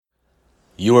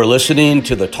You are listening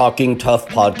to the Talking Tough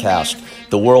podcast,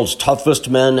 the world's toughest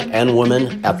men and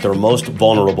women at their most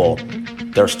vulnerable.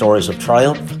 Their stories of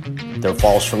triumph, their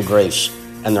falls from grace,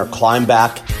 and their climb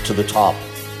back to the top,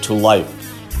 to life.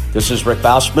 This is Rick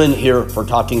Bassman here for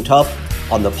Talking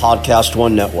Tough on the Podcast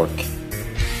One Network.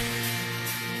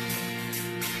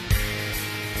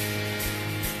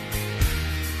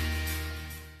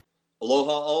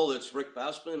 Aloha all, it's Rick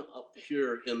Bassman up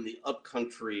here in the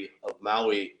upcountry of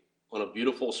Maui on a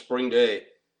beautiful spring day.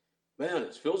 Man,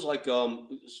 it feels like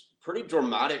it's pretty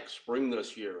dramatic spring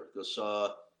this year. This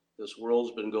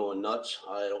world's been going nuts.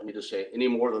 I don't need to say any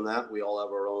more than that. We all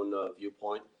have our own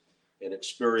viewpoint and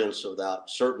experience of that,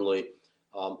 certainly.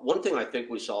 One thing I think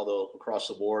we saw, though, across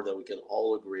the board that we can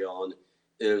all agree on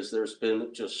is there's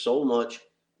been just so much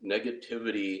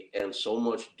negativity and so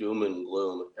much doom and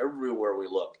gloom everywhere we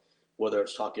look, whether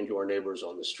it's talking to our neighbors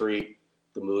on the street,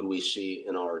 the mood we see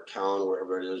in our town,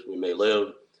 wherever it is we may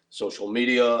live, social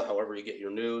media, however you get your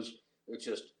news. It's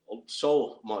just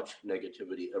so much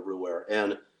negativity everywhere.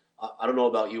 And I don't know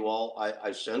about you all.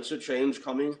 I sense a change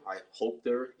coming. I hope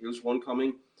there is one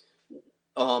coming.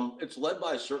 It's led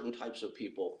by certain types of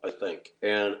people, I think.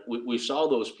 And we saw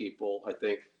those people, I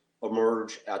think,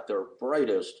 emerge at their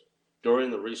brightest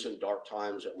during the recent dark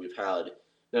times that we've had.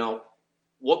 Now,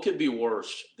 what could be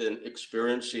worse than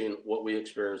experiencing what we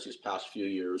experienced these past few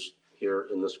years here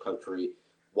in this country,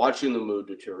 watching the mood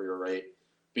deteriorate,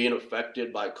 being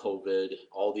affected by COVID,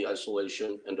 all the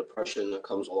isolation and depression that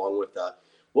comes along with that?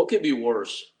 What could be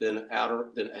worse than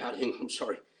adding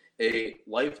a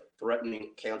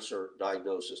life-threatening cancer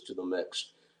diagnosis to the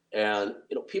mix? And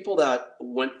people that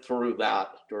went through that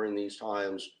during these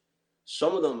times,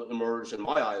 some of them emerged, in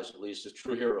my eyes at least, as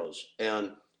true heroes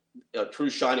and true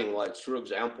shining lights, true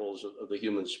examples of the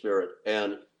human spirit.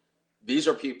 And these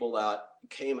are people that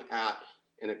came at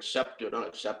and they certainly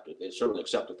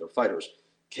accepted, they're fighters,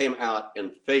 came at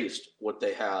and faced what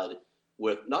they had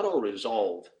with not only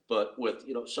resolve, but with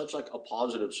such like a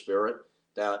positive spirit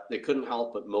that they couldn't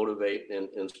help but motivate and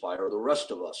inspire the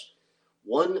rest of us.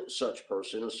 One such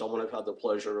person is someone I've had the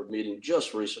pleasure of meeting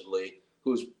just recently,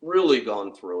 who's really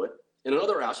gone through it, and in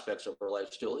other aspects of her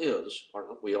life still is,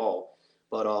 aren't we all?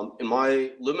 But in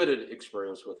my limited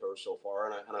experience with her so far,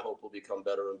 and I hope we'll become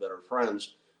better and better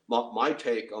friends, my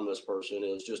take on this person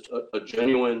is just a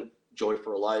genuine joy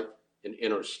for life, an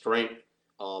inner strength,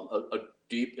 a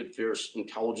deep and fierce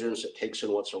intelligence that takes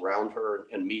in what's around her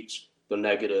and meets the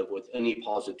negative with any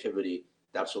positivity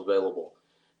that's available.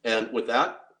 And with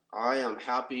that, I am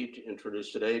happy to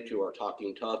introduce today to our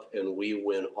Talking Tough and We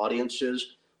Win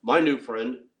audiences, my new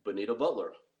friend, Benita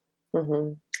Butler.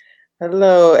 Mm-hmm.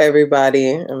 Hello,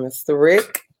 everybody. I'm Mr.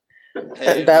 Rick.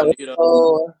 Hey, that Benita.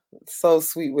 was so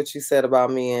sweet what you said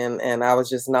about me, and I was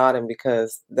just nodding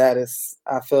because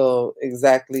I feel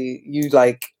exactly, you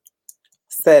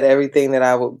said everything that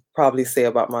I would probably say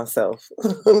about myself,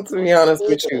 to be honest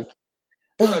with you.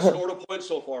 I scored a point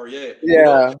so far, yay.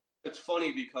 Yeah. It's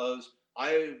funny because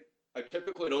I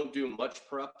typically don't do much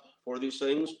prep for these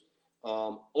things,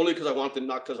 only because I want them,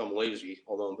 not because I'm lazy,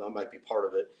 although that might be part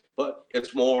of it, but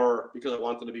it's more because I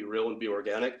want them to be real and be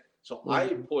organic. So I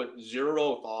put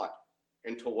zero thought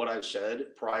into what I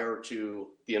said prior to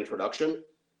the introduction.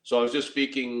 So I was just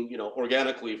speaking,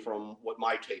 organically from what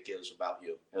my take is about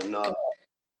you. And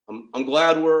I'm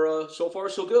glad we're so far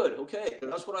so good. Okay,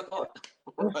 that's what I thought.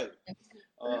 All right.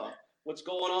 What's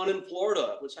going on in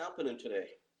Florida? What's happening today?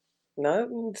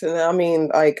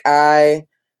 Nothing. I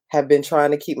have been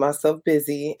trying to keep myself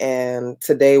busy, and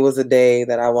today was a day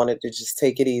that I wanted to just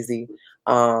take it easy.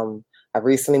 I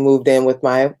recently moved in with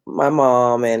my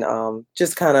mom, and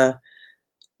just kind of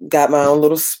got my own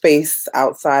little space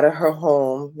outside of her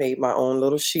home, made my own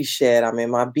little she shed. I'm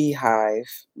in my beehive,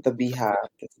 the beehive.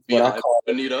 This is what I call it.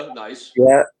 Benita, nice.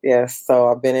 Yeah, yes. So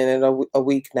I've been in it a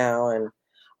week now, and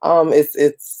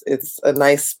it's a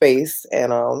nice space,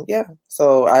 and yeah.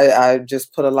 So I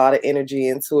just put a lot of energy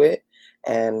into it,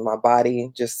 and my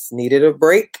body just needed a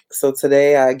break. So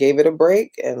today I gave it a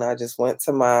break, and I just went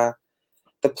to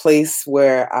the place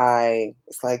where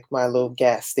it's like my little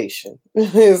gas station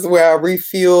is where I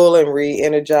refuel and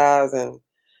re-energize, and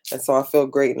so I feel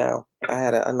great now. I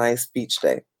had a nice beach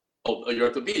day. Oh, you're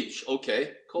at the beach.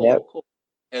 Okay, cool, Yep. Cool.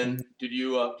 And did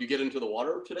you get into the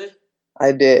water today?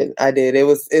 I did.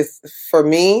 It's for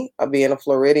me, being a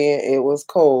Floridian, it was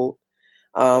cold.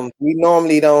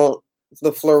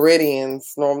 The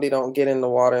Floridians normally don't get in the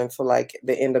water until like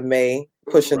the end of May,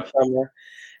 pushing summer.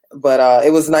 But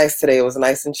it was nice today. It was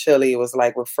nice and chilly. It was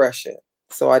like refreshing.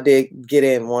 So I did get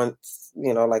in once,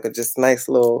 like a just nice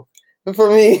little for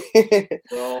me.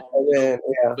 Well, And then,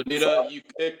 yeah. Benita, you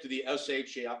picked the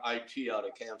SHIT out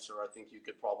of cancer. I think you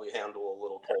could probably handle a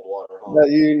little cold water, huh? No,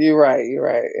 you're right. You're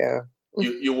right. Yeah.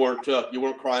 You weren't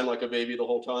crying like a baby the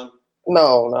whole time.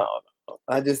 No, no, no.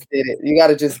 I just did it. You got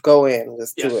to just go in,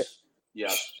 just do it.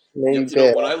 Yes, yes. And then You, you you know,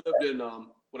 good.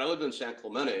 when I lived in San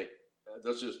Clemente,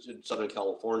 this is in Southern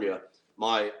California.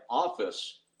 My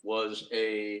office was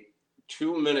a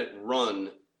 2 minute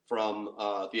run from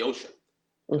the ocean.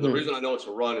 And the Hmm. reason I know it's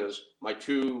a run is my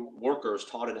two workers,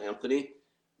 Todd and Anthony,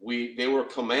 they were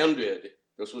commanded,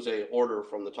 this was a order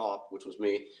from the top, which was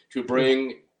me, to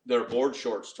bring their board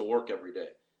shorts to work every day.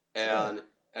 And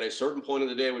at a certain point of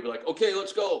the day, we'd be like, okay,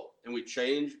 let's go. And we'd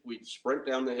sprint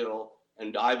down the hill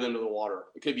and dive into the water.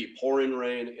 It could be pouring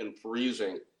rain and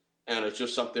freezing. And it's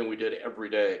just something we did every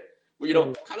day.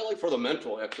 Well, kind of like for the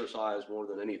mental exercise more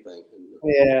than anything.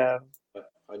 And Yeah.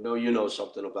 I know you know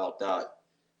something about that.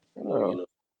 I know you Oh. know.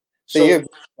 So you're,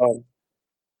 So, um,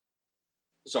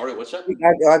 sorry, what's that?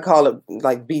 I call it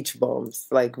like beach bums.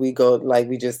 Like we go, like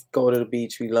we just go to the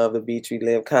beach. We love the beach. We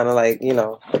live kind of like,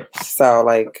 sound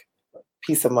like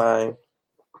peace of mind.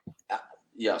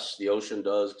 Yes, the ocean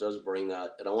does bring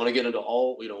that, and I want to get into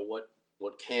all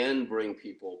what can bring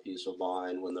people peace of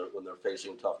mind when they're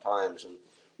facing tough times, and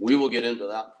we will get into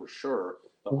that for sure.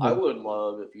 But I Hmm. would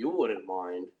love if you wouldn't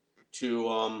mind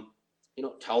to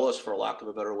tell us, for lack of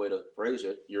a better way to phrase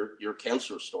it, your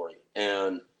cancer story.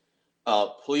 And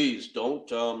please don't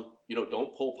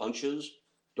pull punches.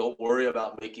 Don't worry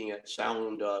about making it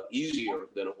sound easier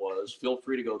than it was. Feel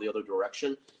free to go the other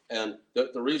direction. And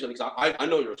the reason, because I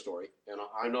know your story and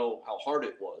I know how hard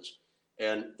it was.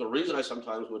 And the reason I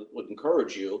sometimes would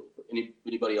encourage you,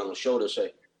 anybody on the show, to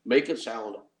say, make it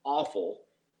sound awful,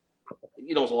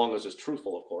 as long as it's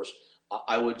truthful, of course.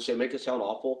 I would say make it sound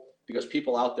awful because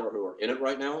people out there who are in it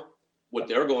right now, what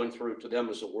they're going through to them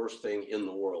is the worst thing in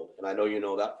the world. And I know you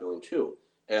know that feeling too.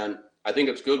 And I think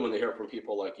it's good when they hear from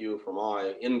people like you, from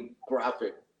in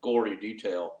graphic, gory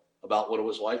detail about what it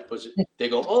was like, because they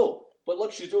go, oh, but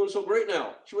look, she's doing so great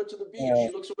now. She went to the beach. Yeah.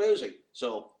 She looks amazing.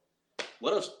 So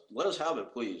let us have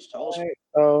it, please. Tell us. All right.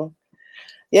 So,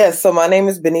 yeah. So my name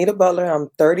is Benita Butler. I'm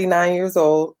 39 years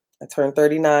old. I turned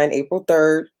 39 April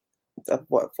 3rd.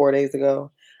 4 days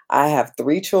ago. I have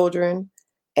three children,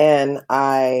 and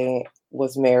I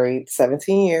was married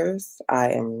 17 years. I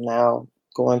am now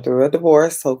going through a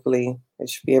divorce. Hopefully, it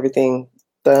should be everything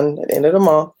done at the end of the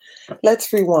month.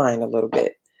 Let's rewind a little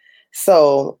bit.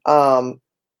 So,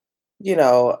 you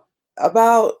know,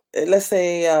 about let's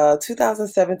say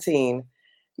 2017,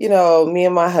 me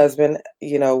and my husband,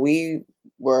 we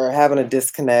were having a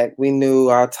disconnect. We knew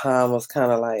our time was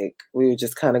kind of like we were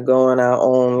just kind of going our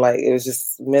own, like it was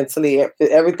just mentally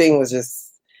everything was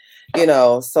just,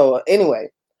 so anyway,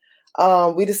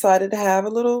 we decided to have a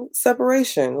little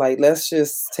separation. Like, let's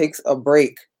just take a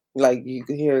break. Like, you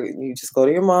just go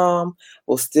to your mom.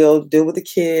 We'll still deal with the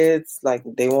kids. Like,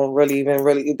 they won't really even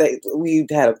really. We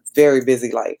had a very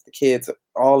busy life. The kids are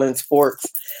all in sports.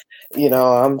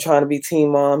 I'm trying to be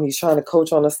team mom. He's trying to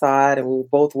coach on the side, and we were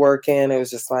both working. It was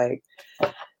just like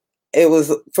it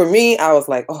was for me. I was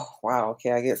like, oh wow,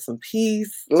 okay, I get some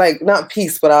peace. Like, not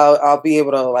peace, but I'll be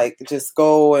able to like just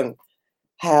go and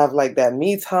have like that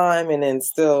me time and then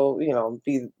still,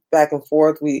 be back and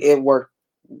forth. It worked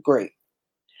great.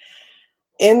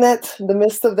 In the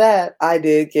midst of that, I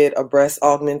did get a breast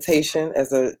augmentation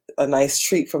as a nice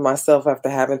treat for myself after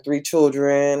having three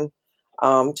children.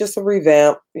 Just a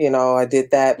revamp, I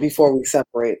did that before we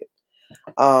separated.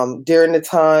 During the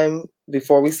time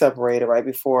before we separated, right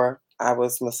before, I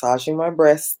was massaging my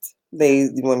breasts.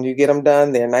 When you get them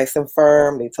done, they're nice and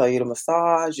firm. They tell you to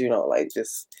massage, like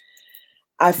just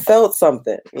I felt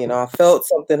something, I felt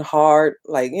something hard,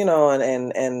 like,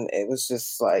 and it was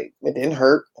just like, it didn't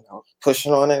hurt. And I was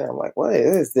pushing on it. I'm like, what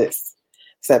is this?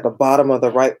 It's at the bottom of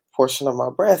the right portion of my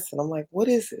breast. And I'm like, what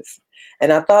is this?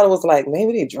 And I thought it was like,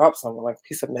 maybe they dropped something, like a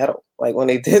piece of metal. Like when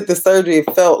they did the surgery,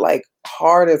 it felt like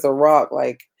hard as a rock,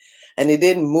 like, and it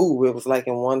didn't move. It was like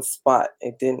in one spot.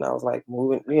 It didn't, I was like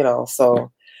moving,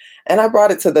 so, and I brought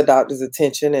it to the doctor's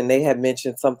attention, and they had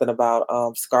mentioned something about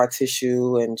scar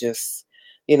tissue and just,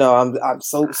 I'm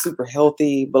so super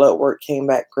healthy. Blood work came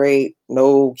back great.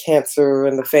 No cancer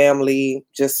in the family.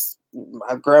 Just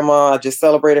my grandma. I just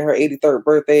celebrated her 83rd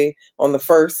birthday on the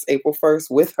April 1st,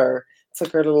 with her.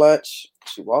 Took her to lunch.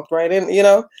 She walked right in.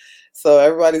 So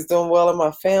everybody's doing well in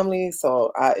my family.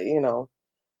 So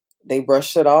they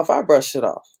brushed it off. I brushed it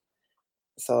off.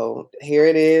 So here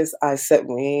it is. I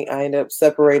ended up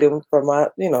separating from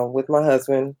with my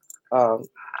husband,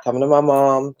 coming to my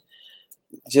mom.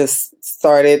 just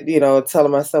started,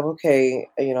 telling myself, okay,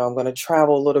 I'm going to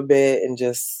travel a little bit and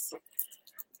just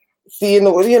seeing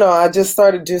I just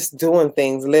started just doing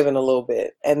things, living a little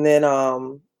bit. And then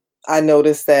I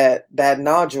noticed that that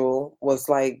nodule was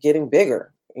like getting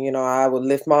bigger. I would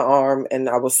lift my arm and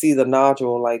I would see the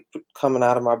nodule like coming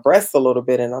out of my breast a little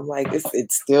bit, and I'm like,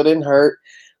 it still didn't hurt,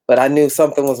 but I knew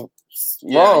something was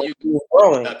Yeah, wrong. you It was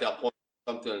growing. at that point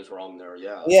something's wrong there.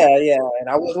 Yeah. Yeah, yeah, and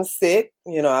I wasn't sick.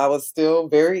 I was still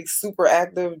very super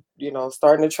active.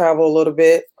 Starting to travel a little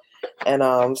bit,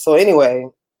 and so anyway,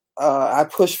 I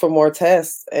pushed for more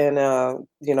tests, and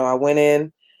I went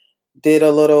in, did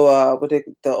a little the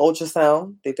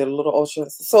ultrasound. They did a little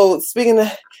ultrasound. So speaking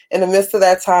of, in the midst of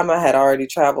that time, I had already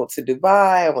traveled to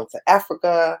Dubai. I went to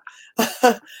Africa.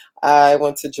 I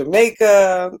went to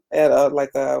Jamaica, and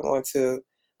went to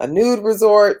a nude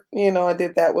resort. I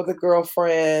did that with a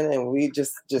girlfriend, and we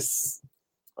just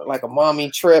like a mommy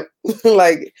trip.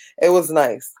 Like, it was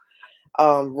nice.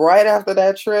 Right after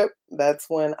that trip, that's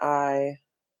when I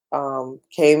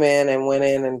came in and went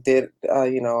in and did,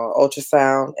 an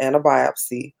ultrasound and a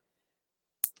biopsy.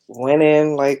 Went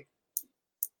in like,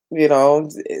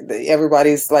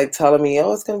 everybody's like telling me,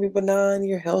 oh, it's going to be benign.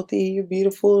 You're healthy. You're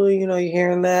beautiful. You're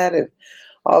hearing that and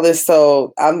all this.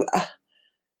 So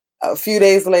a few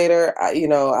days later,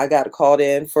 I got called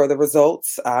in for the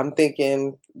results. I'm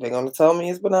thinking they're going to tell me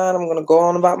it's benign. I'm going to go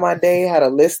on about my day. Had a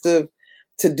list of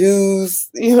to-dos,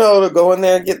 to go in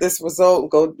there and get this result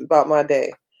and go about my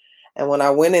day. And when I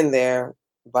went in there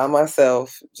by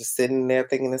myself, just sitting there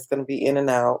thinking it's going to be in and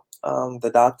out, the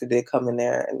doctor did come in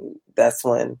there, and that's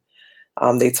when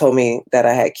they told me that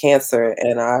I had cancer,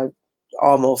 and I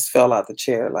almost fell out the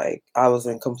chair. Like, I was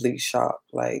in complete shock.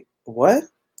 Like, what?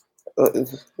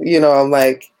 I'm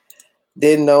like,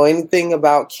 didn't know anything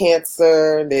about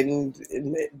cancer, didn't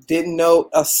know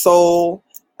a soul.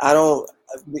 I don't,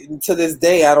 to this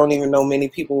day, I don't even know many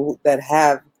people that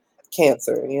have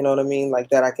cancer, you know what I mean? Like,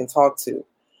 that I can talk to.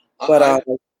 But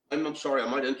I'm sorry, I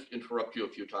might interrupt you a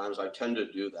few times. I tend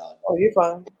to do that. oh, you're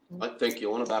fine. I think you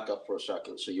want to back up for a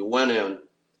second. So you went in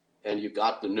and you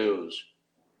got the news.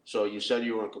 So you said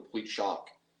you were in complete shock.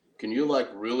 Can you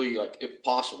really, if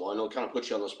possible, I know it kind of puts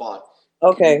you on the spot.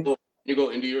 Okay. Can you go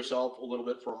into yourself a little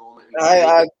bit for a moment and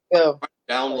I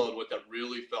download what that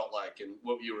really felt like and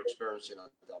what you were experiencing at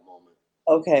that moment?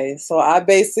 Okay, so I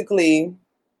basically,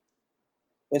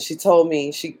 when she told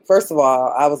me, first of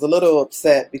all, I was a little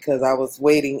upset because I was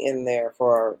waiting in there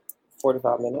for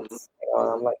 45 minutes.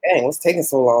 I'm like, dang, what's taking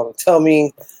so long to tell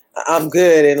me I'm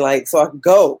good and like so I could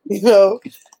go,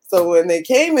 So when they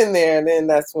came in there, and then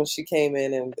that's when she came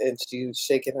in and she was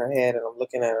shaking her head, and I'm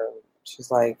looking at her, and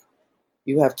she's like,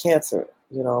 you have cancer,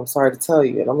 I'm sorry to tell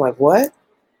you. And I'm like, what?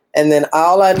 And then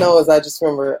all I know is I just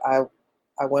remember I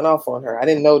went off on her. I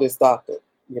didn't know this doctor,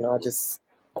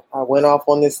 I went off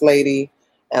on this lady,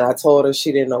 and I told her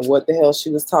she didn't know what the hell she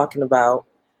was talking about,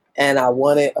 and I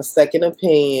wanted a second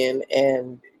opinion,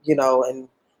 and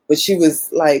but she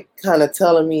was like kind of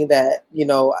telling me that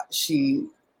she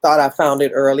thought I found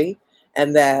it early,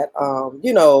 and that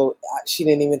she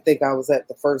didn't even think I was at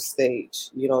the first stage.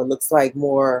 It looks like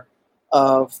more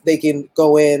of they can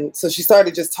go in. So she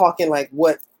started just talking like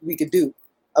what we could do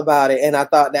about it, and I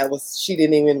thought she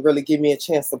didn't even really give me a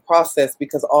chance to process,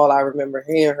 because all I remember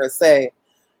hearing her say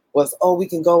was, oh, we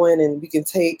can go in and we can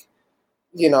take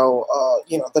the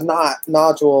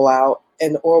nodule out,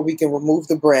 and or we can remove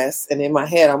the breast. And in my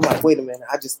head I'm like, wait a minute,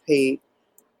 I just paid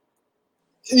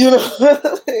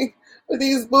like,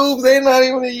 these boobs, they're not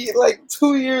even like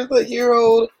 2 years, a year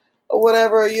old or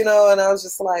whatever, and I was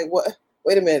just like, what?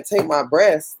 Wait a minute, take my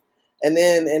breast. And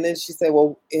then she said,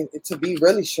 well, to be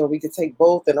really sure, we could take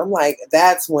both. And I'm like,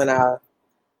 that's when I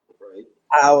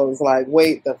was like,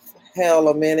 wait the hell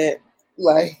a minute.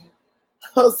 Like,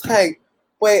 I was like,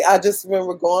 wait, I just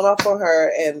remember going off on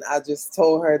her, and I just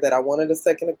told her that I wanted a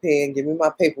second opinion, give me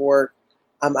my paperwork,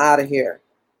 I'm out of here.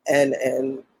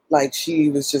 And like, she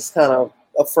was just kind of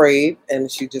afraid, and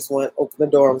she just went, open the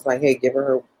door, and was like, hey, give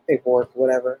her paperwork,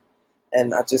 whatever.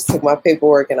 And I just took my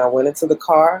paperwork and I went into the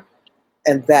car,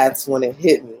 and that's when it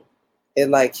hit me. It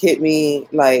like hit me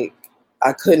like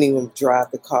I couldn't even drive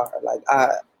the car. Like,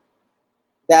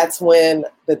 that's when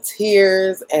the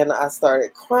tears, and I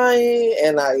started crying,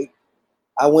 and I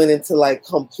went into like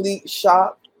complete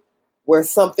shock, where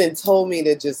something told me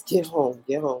to just get home.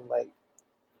 Like,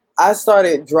 I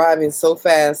started driving so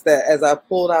fast that as I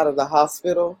pulled out of the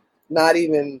hospital, not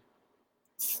even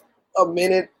a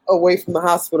minute away from the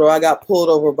hospital, I got pulled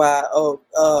over by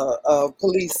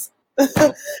police in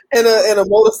a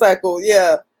motorcycle.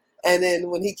 Yeah. And then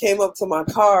when he came up to my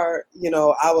car,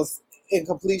 I was in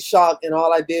complete shock, and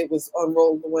all I did was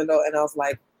unroll the window, and I was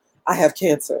like, I have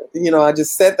cancer. I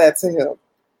just said that to him.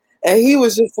 And he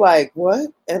was just like, what?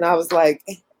 And I was like,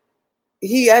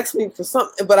 he asked me for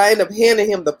something, but I ended up handing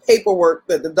him the paperwork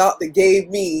that the doctor gave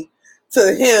me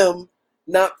to him,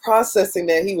 not processing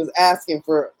that he was asking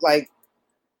for, like,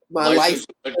 my license.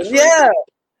 Yeah.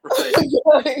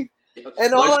 Right.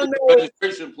 And all I know is,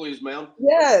 registration, please, ma'am.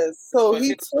 Yes. So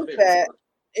he took that,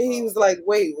 and he was like,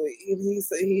 wait. And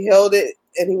he held it,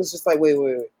 and he was just like, wait.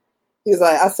 He was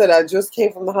like, I said, I just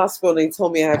came from the hospital, and he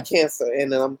told me I have cancer.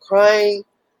 And then I'm crying.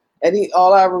 And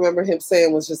all I remember him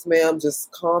saying was just, ma'am,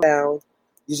 just calm down.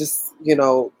 You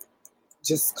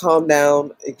just calm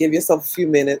down and give yourself a few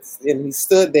minutes. And he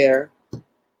stood there,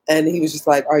 and he was just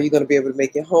like, are you going to be able to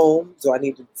make it home? Do I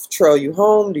need to trail you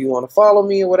home? Do you want to follow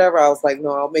me or whatever? I was like,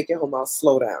 no, I'll make it home. I'll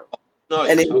slow down. No,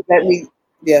 and then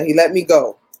he let me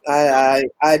go.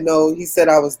 I know he said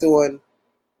I was doing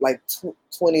like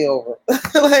 20 over,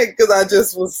 like, because I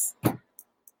just was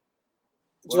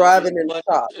driving in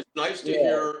shock. It's nice to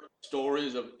hear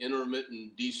stories of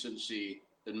intermittent decency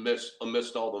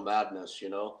amidst all the madness,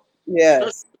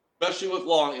 Yes. Especially with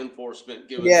law enforcement.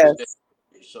 Yes.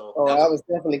 So I was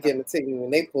definitely getting a ticket when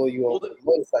they pull you over the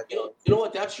motorcycle. You know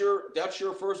what? That's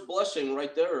your first blessing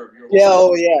right there.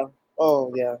 Oh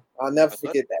yeah. I'll never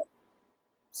forget that.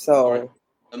 So. Right.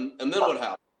 And then what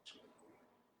happened?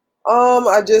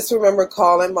 I just remember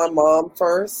calling my mom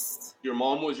first. Your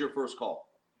mom was your first call?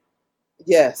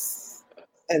 Yes.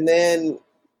 And then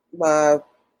my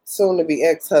soon-to-be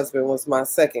ex-husband was my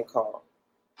second call.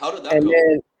 How did that go? And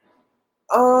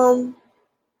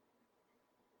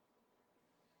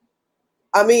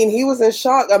then, he was in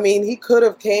shock. He could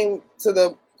have came to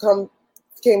the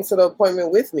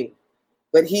appointment with me,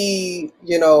 but he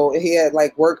had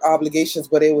like work obligations,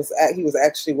 but he was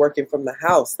actually working from the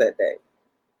house that day.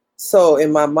 So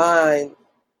in my mind,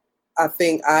 I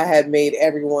think I had made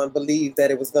everyone believe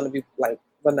that it was going to be like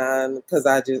benign, because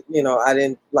I just, I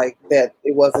didn't like that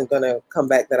it wasn't going to come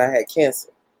back that I had cancer,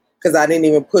 because I didn't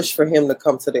even push for him to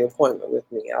come to the appointment with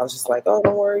me. I was just like, oh,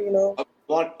 don't worry,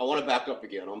 I want to back up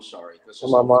again. I'm sorry. This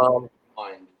is my mom.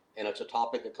 And it's a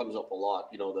topic that comes up a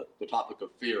lot, the topic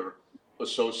of fear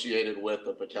associated with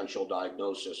a potential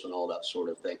diagnosis and all that sort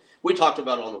of thing. We talked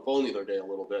about it on the phone the other day a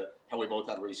little bit, how we both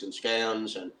had recent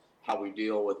scans and how we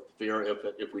deal with fear,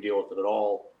 if we deal with it at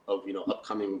all, of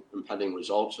upcoming impending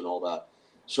results and all that.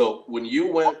 So when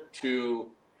you went to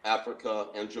Africa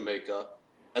and Jamaica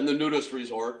and the nudist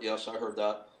resort, yes, I heard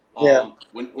that. Yeah.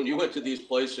 When you went to these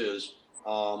places,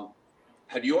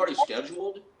 had you already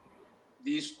scheduled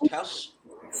these tests?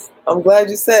 I'm glad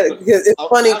you said it, because it's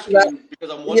funny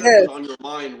because I'm wondering what's on your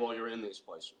mind while you're in these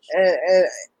places. And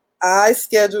I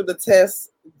scheduled the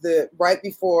test right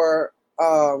before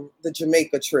the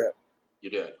Jamaica trip. You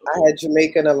did. Okay. I had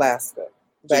Jamaica and Alaska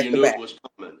back to back. It was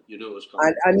coming. You knew it was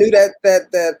coming. I knew that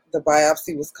the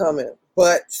biopsy was coming,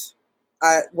 but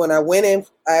when I went in,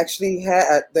 I actually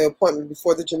had the appointment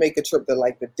before the Jamaica trip,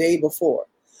 the day before.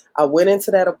 I went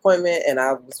into that appointment and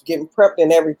I was getting prepped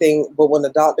and everything. But when the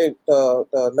doctor,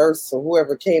 the nurse or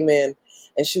whoever came in,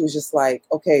 and she was just like,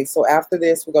 okay, so after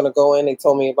this, we're going to go in. They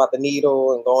told me about the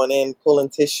needle and going in, pulling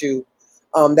tissue,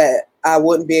 that I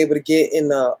wouldn't be able to get in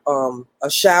a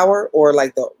shower or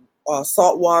like the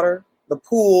salt water, the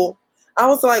pool. I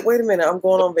was like, wait a minute, I'm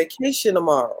going on vacation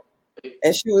tomorrow.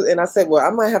 And I said, well, I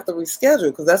might have to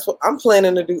reschedule, because that's what I'm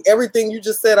planning to do. Everything you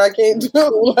just said I can't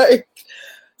do.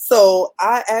 So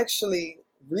I actually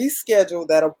rescheduled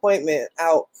that appointment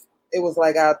out. It was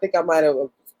like, I think I might have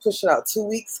pushed it out 2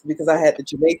 weeks, because I had the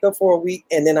Jamaica for a week,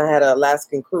 and then I had an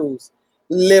Alaskan cruise,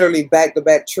 literally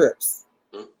back-to-back trips.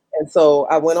 And so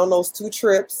I went on those 2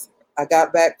 trips. I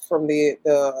got back from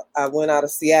I went out of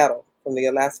Seattle from the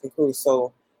Alaskan cruise.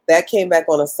 So that came back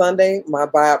on a Sunday. My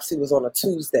biopsy was on a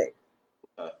Tuesday.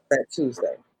 That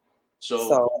Tuesday.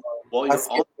 So while you're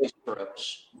on these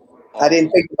trips, I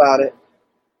didn't think about it.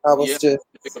 I was just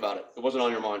think about it. It wasn't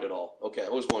on your mind at all. Okay, I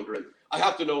was wondering. I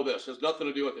have to know this. It has nothing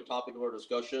to do with the topic of our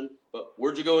discussion, but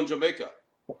where'd you go in Jamaica?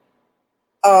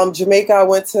 Jamaica, I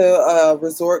went to a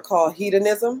resort called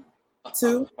Hedonism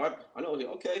too. I know.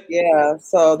 Okay. Yeah,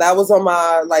 so that was on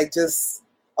my just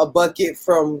a bucket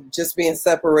from just being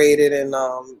separated, and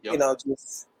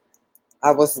just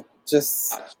I was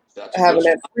just having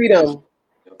that freedom.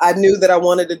 I knew that I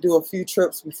wanted to do a few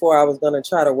trips before I was going to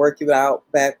try to work it out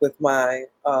back with my,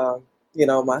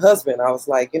 my husband. I was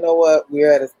like, you know what?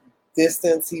 We're at a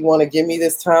distance. He want to give me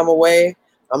this time away.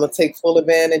 I'm going to take full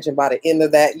advantage. And by the end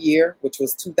of that year, which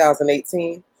was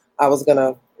 2018, I was going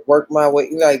to work my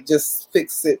way, just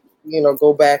fix it,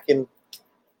 go back and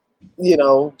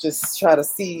just try to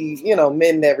see,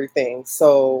 mend everything.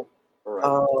 So, Correct.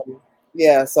 um,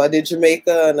 yeah, so I did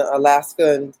Jamaica and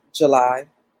Alaska in July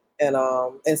and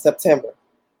in September.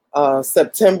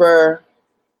 September,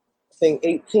 I think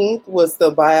 18th was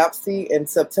the biopsy, and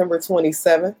September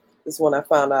 27th is when I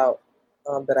found out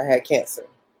that I had cancer,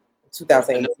 All right.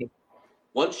 And 2018.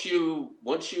 once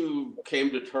you came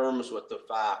to terms with the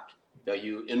fact that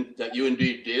you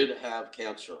indeed did have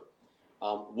cancer,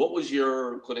 what was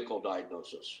your clinical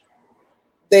diagnosis?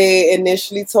 They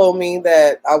initially told me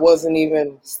that I wasn't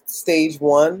even stage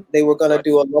one. They were going to Right.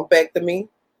 do a lumpectomy,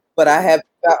 but Hmm.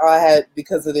 I had,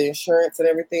 because of the insurance and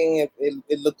everything,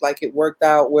 it looked like it worked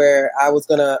out where I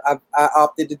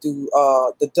opted to do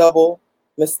the double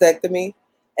mastectomy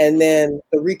and Hmm. then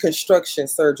the reconstruction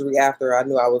surgery after I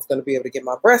knew I was going to be able to get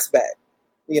my breast back,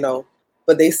 you know.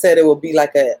 But they said it would be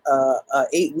like a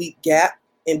 8-week gap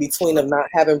in between of not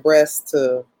having breasts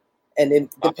to, and then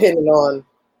Wow. depending on,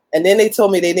 and then they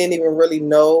told me they didn't even really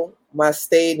know my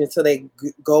stage until they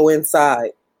go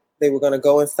inside. They were going to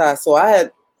go inside. So I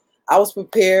was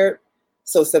prepared.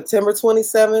 So September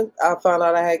 27th, I found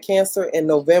out I had cancer. In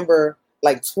November,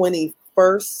 like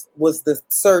 21st, was the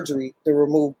surgery to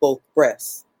remove both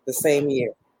breasts the Okay. same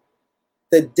year.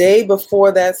 The day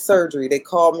before that surgery, they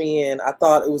called me in. I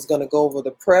thought it was going to go over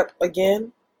the prep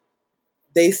again.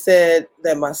 They said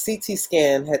that my CT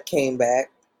scan had came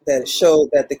back that Hmm. showed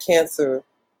that the cancer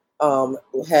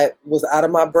had was out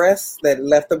of my breast, that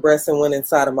left the breast and went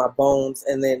inside of my bones,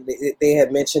 and then they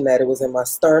had mentioned that it was in my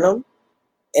sternum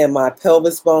and my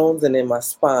pelvis bones and in my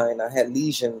spine. I had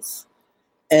lesions,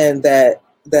 and that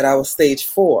I was stage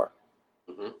 4.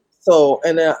 Hmm. So,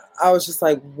 and then I was just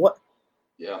like, what?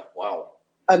 Yeah. Wow.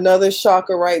 Another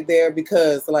shocker right there,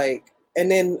 because like,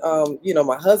 and then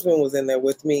my husband was in there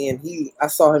with me, and I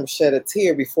saw him shed a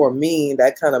tear before me.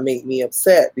 That kind of made me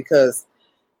upset because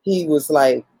he was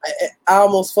like, I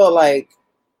almost felt like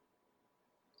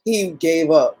he gave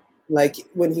up, like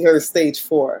when he heard stage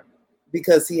 4,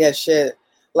 because he had shed,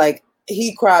 like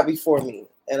he cried before me,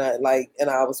 and I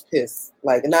was pissed,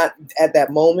 like not at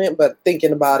that moment, but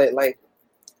thinking about it, like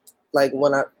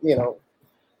when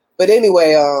but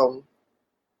anyway,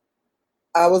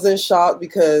 I was in shock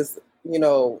because,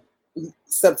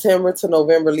 September to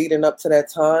November leading up to that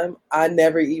time, I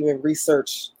never even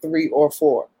researched 3 or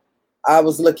 4. I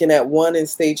was looking at 1 in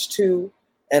stage 2,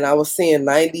 and I was seeing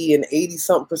 90 and 80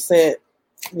 something percent,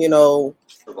 you know,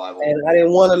 Survival. and I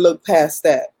didn't want to look past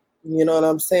that. You know what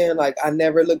I'm saying? Like I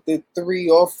never looked at 3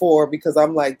 or 4 because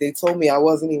I'm like, they told me I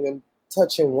wasn't even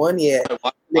touching 1 yet. And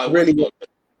They why would really, you look at it?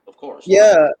 Of course. Right.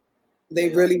 yeah, they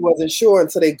Yeah. really wasn't sure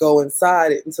until they go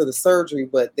inside it, into the surgery.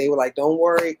 But they were like, don't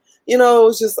worry.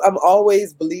 It's just, I'm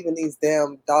always believing these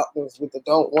damn doctors with the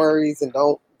don't worries and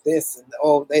don't this and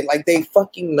oh, they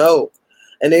fucking know,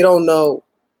 and they don't know.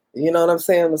 You know what I'm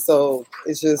saying? So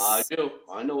it's I just, do.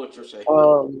 I know what you're saying.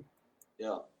 um,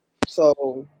 Yeah.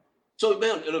 so So,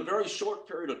 man, in a very short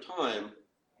period of time,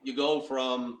 you go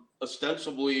from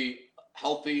ostensibly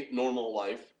healthy, normal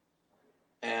life,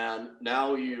 and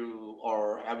now you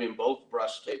are having both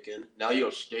breasts taken. Now you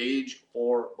have stage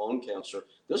 4 bone cancer.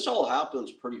 This all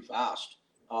happens pretty fast.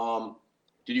 Um,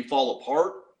 did you fall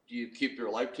apart? Do you keep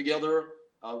your life together?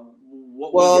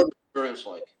 What was your well, experience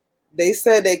like? they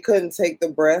said they couldn't take the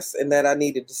breast and that I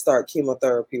needed to start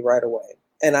chemotherapy right away.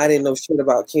 And I didn't know shit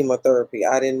about chemotherapy.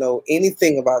 I didn't know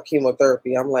anything about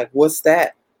chemotherapy. I'm like, what's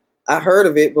that? I heard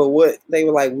of it, but what they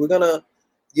were like,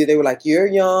 they were like, you're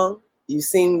young, you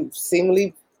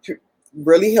seemingly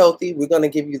really healthy. We're gonna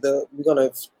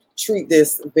treat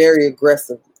this very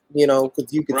aggressive,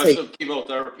 because you could take. Aggressive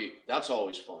chemotherapy. That's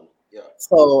always fun. Yeah.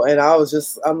 So, and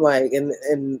I'm like,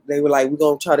 and they were like, we're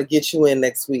gonna try to get you in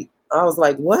next week. I was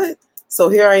like, what? So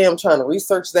here I am trying to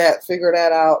research that, figure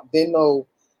that out. Didn't know,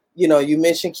 you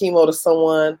mentioned chemo to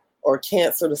someone or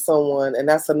cancer to someone, and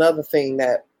that's another thing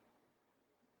that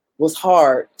was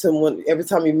hard to, when every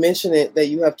time you mention it that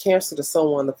you have cancer to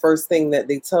someone, the first thing that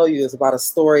they tell you is about a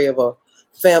story of a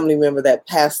family member that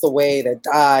passed away, that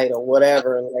died or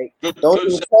whatever. And like, don't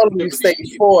Good even tell them you sensitivity.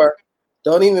 stage 4.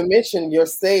 Don't even mention your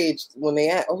stage when they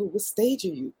ask, oh, what stage are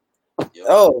you? Yep.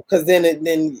 Oh, because then You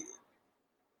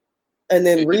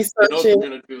know what researching. they're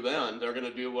going to do then? They're going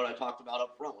to do what I talked about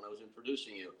up front when I was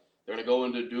introducing you. They're going to go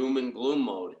into doom and gloom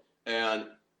mode. And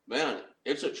man,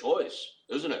 it's a choice,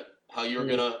 isn't it? How you're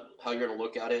gonna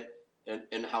look at it,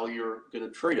 and how you're gonna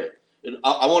treat it. And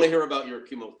I want to hear about your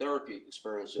chemotherapy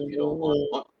experience if you don't mind.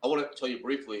 Mhm. I want to tell you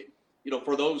briefly.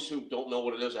 For those who don't know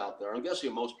what it is out there, I'm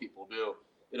guessing most people do.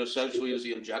 It essentially is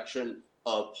the injection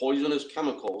of poisonous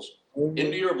chemicals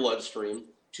into Mhm. your bloodstream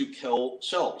to kill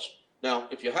cells. Now,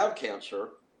 if you have cancer,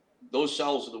 those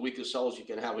cells are the weakest cells you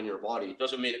can have in your body. It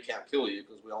doesn't mean it can't kill you,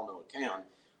 because we all know it can.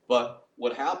 But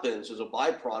what happens is a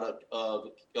byproduct of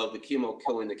the chemo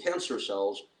killing the cancer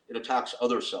cells, it attacks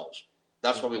other cells.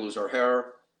 That's why we lose our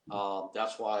hair.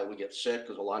 That's why we get sick,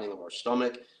 because the lining of our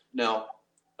stomach. Now,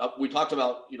 we talked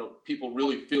about, people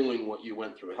really feeling what you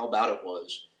went through, how bad it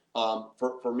was.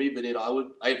 For me, Benita,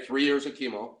 I had 3 years of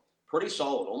chemo, pretty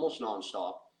solid, almost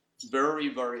nonstop, very,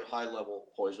 very high level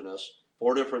poisonous,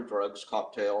 4 different drugs,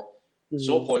 cocktail,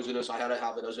 so poisonous I had to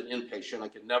have it as an inpatient. I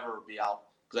could never be out,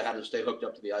 because I had to stay hooked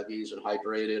up to the IVs and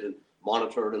hydrated and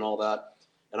monitored and all that.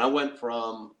 And I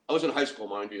was in high school,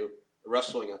 mind you,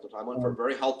 wrestling at the time. I went from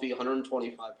very healthy,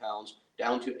 125 pounds,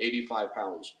 down to 85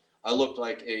 pounds. I looked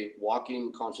like a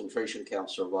walking concentration camp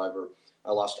survivor.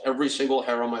 I lost every single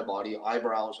hair on my body,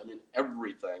 eyebrows, I mean,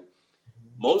 everything.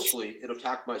 Mostly, it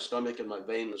attacked my stomach and my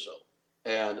veins,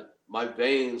 though. And my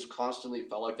veins constantly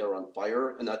felt like they were on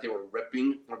fire, and that they were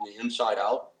ripping from the inside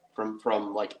out,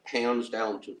 from like hands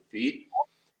down to feet.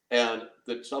 And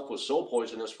the stuff was so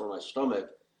poisonous for my stomach,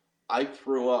 I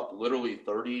threw up literally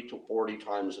 30 to 40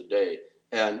 times a day.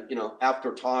 And,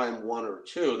 after time 1 or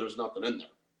 2, there's nothing in there.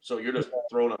 So you're just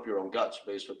throwing up your own guts,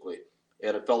 basically.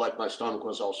 And it felt like my stomach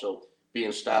was also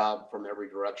being stabbed from every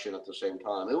direction at the same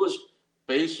time. It was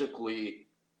basically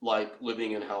like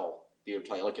living in hell,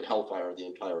 like in hellfire the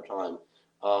entire time.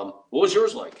 What was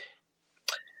yours like?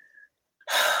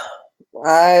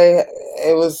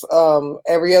 It was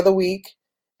every other week,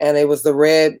 and it was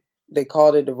they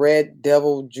called it the red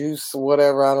devil juice or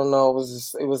whatever, I don't know.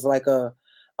 It was like the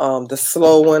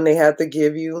slow one they had to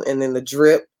give you, and then the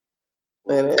drip.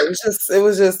 And it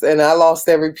was just, and I lost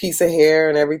every piece of hair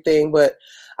and everything. But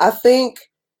I think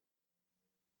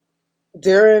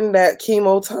during that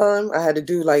chemo time, I had to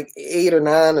do like 8 or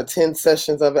 9 or 10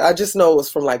 sessions of it. I just know it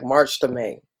was from like March to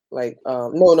May. Like,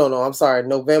 no, I'm sorry,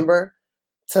 November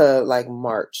to like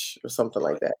March or something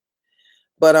like that.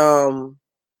 But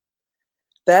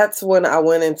that's when I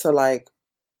went into like,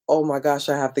 oh my gosh,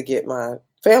 I have to get my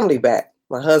family back,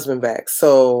 my husband back.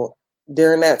 So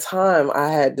during that time, I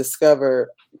had discovered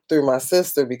through my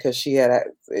sister, because she had, I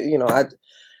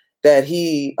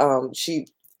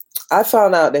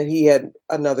found out that he had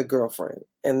another girlfriend,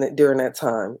 and during that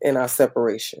time in our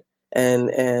separation,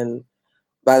 and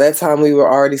by that time we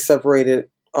were already separated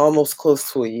almost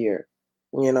close to a year,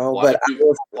 Why did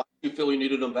you feel you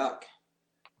needed him back?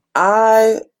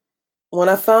 When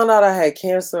I found out I had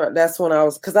cancer, that's when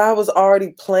because I was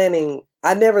already planning.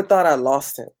 I never thought I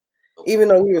lost him. Even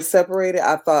though we were separated,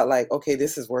 I thought like, okay,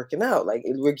 this is working out. Like,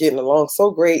 we're getting along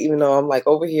so great, even though I'm like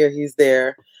over here, he's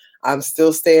there. I'm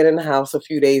still staying in the house a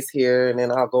few days here, and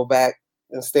then I'll go back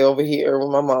and stay over here with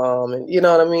my mom. And you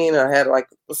know what I mean? I had like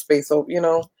a space over,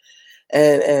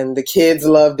 and the kids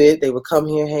loved it. They would come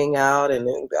here, hang out, and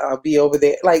then I'll be over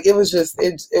there. Like, it was just,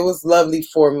 it was lovely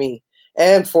for me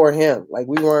and for him. Like,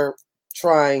 we weren't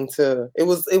trying to,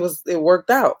 it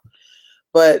worked out.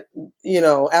 But,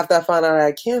 after I found out I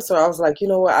had cancer, I was like, you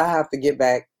know what, I have to get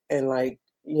back. And like,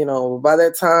 by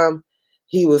that time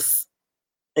he was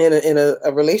in a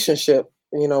relationship,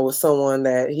 with someone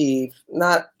that he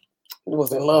not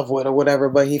was in love with or whatever,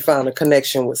 but he found a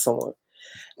connection with someone.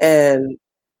 And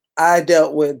I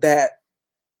dealt with that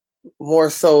more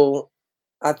so.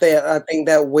 I think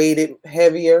that weighted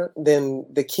heavier than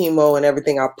the chemo and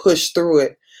everything. I pushed through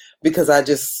it because I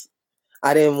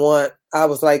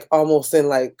was like almost in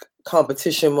like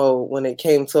competition mode when it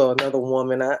came to another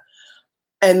woman.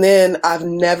 And then I've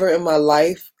never in my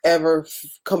life ever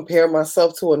compared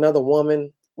myself to another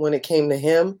woman when it came to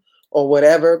him or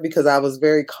whatever, because I was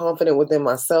very confident within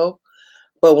myself.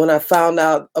 But when I found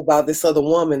out about this other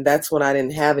woman, that's when I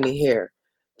didn't have any hair.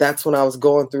 That's when I was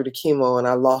going through the chemo and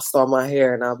I lost all my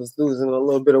hair and I was losing a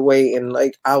little bit of weight. And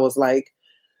like, I was like,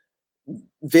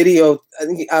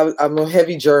 I'm a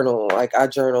heavy journal. Like, I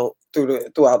journal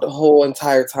throughout the whole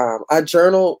entire time.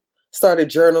 Started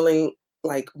journaling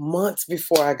like months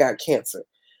before I got cancer.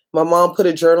 My mom put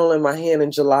a journal in my hand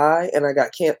in July, and I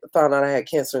found out I had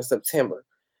cancer in September.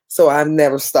 So I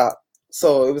never stopped.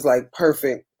 So it was like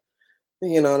perfect.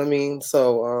 You know what I mean?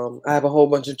 So I have a whole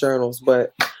bunch of journals,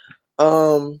 but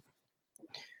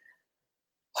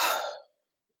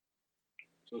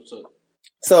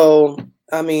so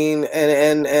I mean,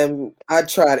 and I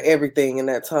tried everything in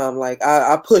that time. Like,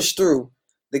 I pushed through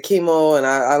the chemo, and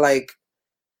I like,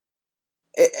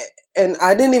 and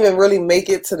I didn't even really make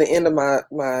it to the end of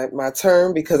my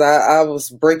term because I was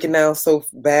breaking down so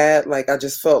bad. Like, I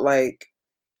just felt like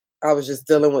I was just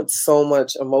dealing with so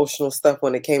much emotional stuff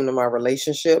when it came to my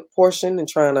relationship portion and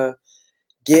trying to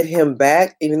get him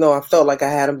back. Even though I felt like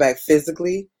I had him back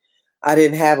physically, I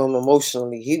didn't have him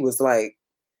emotionally. He was like,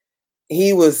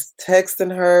 he was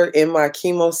texting her in my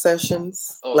chemo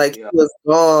sessions, Oh like yeah, he was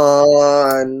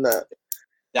gone.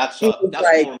 He was that's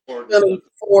like more important, isn't feeling it?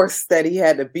 forced that he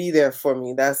had to be there for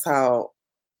me. That's how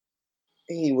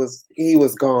he was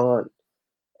gone,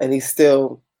 and he's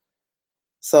still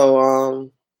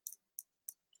so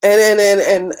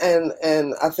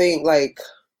and I think like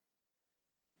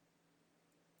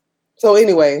so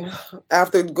anyway,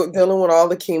 after dealing with all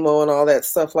the chemo and all that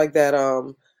stuff like that,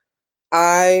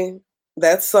 I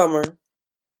that summer,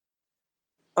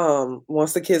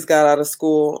 once the kids got out of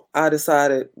school, I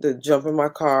decided to jump in my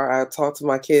car. I talked to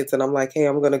my kids and I'm like, hey,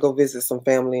 I'm gonna go visit some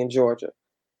family in Georgia.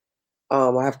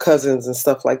 I have cousins and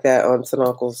stuff like that, aunts and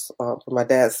uncles from my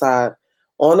dad's side.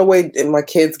 On the way, and my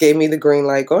kids gave me the green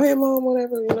light. Go ahead, mom,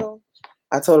 whatever, you know.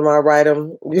 I told them I'd write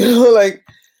them, you know, like.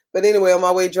 But anyway, on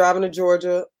my way driving to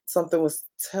Georgia, something was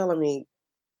telling me,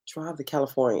 drive to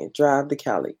California, drive to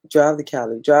Cali, drive to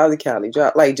Cali, drive to Cali,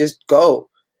 drive, like just go,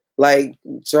 like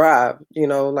drive, you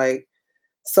know, like.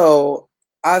 So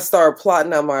I started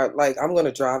plotting out my like I'm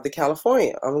gonna drive to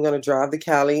California. I'm gonna drive to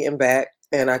Cali and back,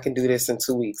 and I can do this in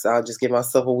 2 weeks. I'll just give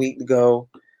myself a week to go.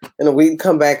 In a week,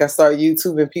 come back. I start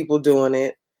YouTubing people doing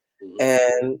it, Mhm.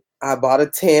 and I bought a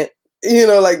tent. You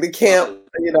know, like the camp. Nice.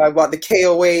 You know, I bought the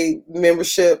KOA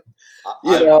membership.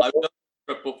 You I've know, I've done the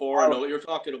trip before. I know what you're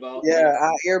talking about. yeah,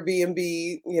 I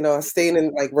Airbnb. You know, I stayed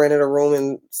in like rented a room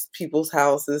in people's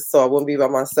houses, so I wouldn't be by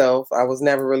myself. I was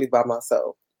never really by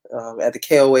myself. At the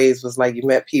KOAs was like you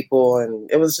met people, and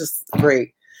it was just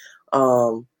great.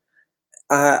 Um,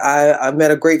 I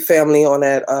met a great family on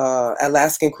that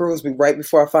Alaskan cruise right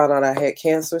before I found out I had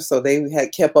cancer, so they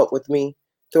had kept up with me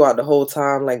throughout the whole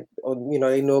time. Like, you know,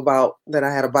 they knew about that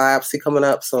I had a biopsy coming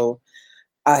up, so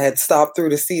I had stopped through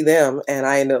to see them, and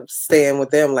I ended up staying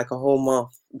with them like a whole month.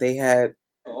 They had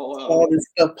Oh wow. all this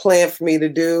stuff planned for me to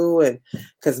do, and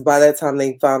because by that time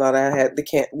they found out I had the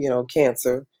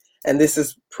cancer, and this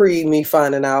is pre me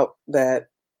finding out that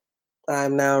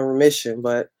I'm now in remission,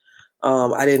 but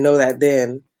I didn't know that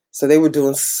then. So they were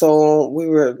doing we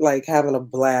were like having a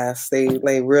blast. They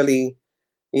really,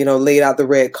 you know, laid out the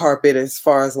red carpet as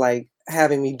far as like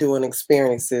having me doing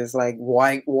experiences like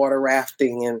white water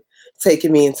rafting and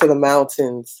taking me into the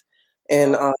mountains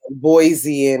and Wow.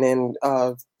 Boise and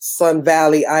Sun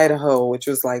Valley, Idaho, which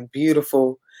was like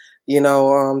beautiful. You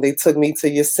know, they took me to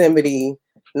Yosemite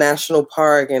National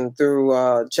Park and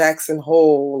through Jackson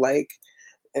Hole, like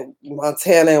and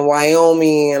Montana and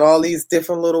Wyoming and all these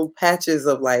different little patches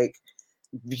of like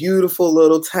beautiful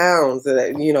little towns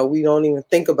that you know we don't even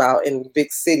think about in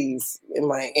big cities in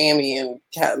Miami and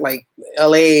like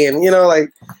LA and you know like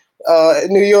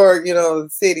New York, you know,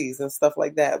 cities and stuff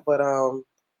like that. But um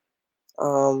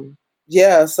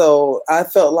yeah, so I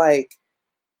felt like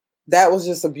that was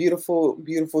just a beautiful,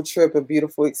 beautiful trip, a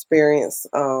beautiful experience.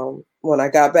 When I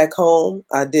got back home,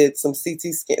 I did some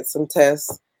CT scan, some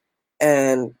tests,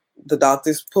 and the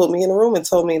doctors pulled me in a room and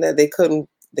told me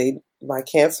that my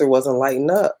cancer wasn't lighting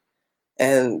up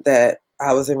and that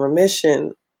I was in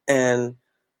remission. And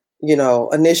you know,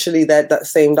 initially that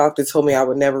same doctor told me I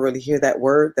would never really hear that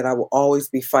word, that I will always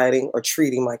be fighting or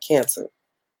treating my cancer.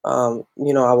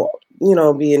 You know, I will, you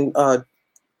know, being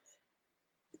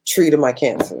treating my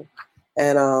cancer.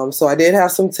 And so I did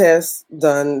have some tests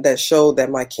done that showed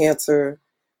that my cancer,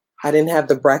 I didn't have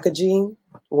the BRCA gene,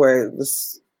 where it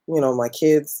was, you know, my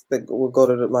kids that would go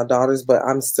to my daughters, but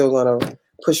I'm still gonna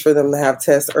push for them to have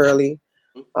tests early,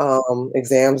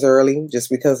 exams early,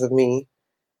 just because of me.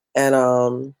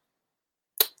 And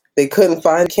they couldn't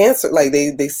find cancer. Like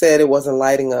they said it wasn't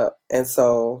lighting up, and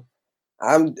so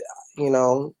I'm, you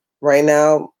know, right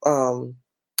now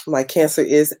my cancer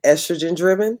is estrogen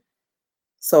driven.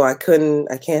 So I can't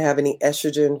have any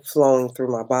estrogen flowing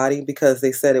through my body because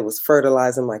they said it was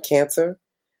fertilizing my cancer.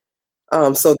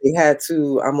 So they had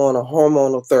to. I'm on a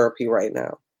hormonal therapy right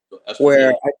now, So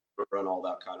where estrogen and all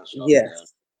that kind of stuff. Yeah.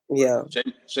 yes, Right. yeah,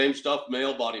 Same stuff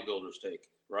male bodybuilders take.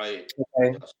 Right.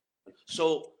 okay. Yes.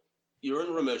 So you're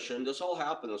in remission. This all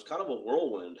happened. It's kind of a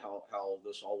whirlwind how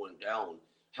this all went down.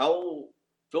 How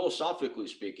philosophically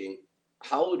speaking,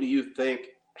 how do you think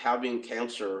having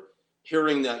cancer,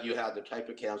 hearing that you had the type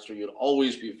of cancer you'd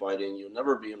always be fighting, you'll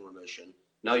never be in remission.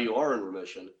 Now you are in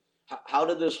remission. How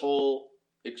did this whole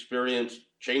experience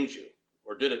change you,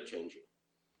 or did it change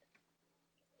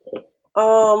you?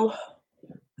 Um,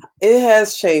 it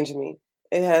has changed me.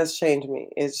 It has changed me.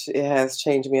 It has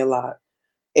changed me a lot.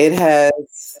 It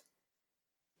has.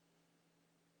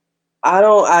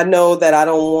 I know that I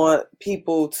don't want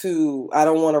people to. I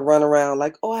don't want to run around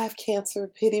like, oh, I have cancer.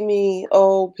 Pity me.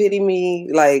 Oh, pity me.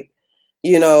 Like,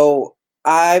 you know,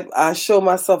 I show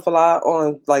myself a lot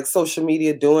on like social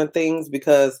media doing things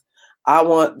because I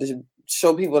want to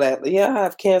show people that, yeah, I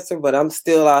have cancer, but I'm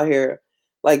still out here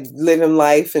like living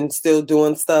life and still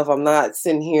doing stuff. I'm not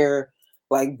sitting here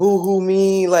like boo-hoo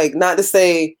me, like not to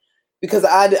say because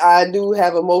I do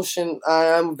have emotion.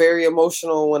 I'm very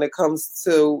emotional when it comes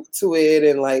to it,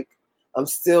 and like I'm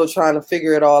still trying to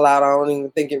figure it all out. I don't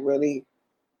even think it really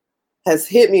has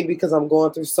hit me because I'm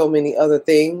going through so many other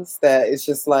things that it's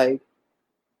just like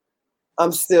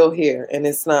I'm still here and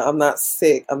I'm not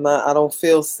sick. I don't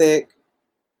feel sick.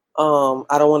 I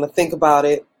don't want to think about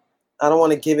it. I don't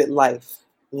want to give it life.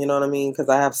 You know what I mean? Because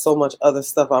I have so much other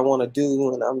stuff I want to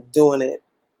do, and I'm doing it.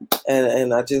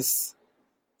 And I just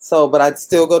but I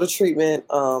still go to treatment.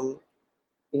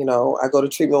 I go to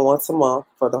treatment once a month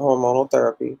for the hormonal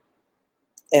therapy,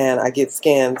 and I get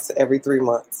scans every 3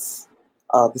 months.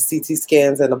 The CT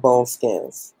scans and the bone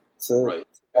scans to Right.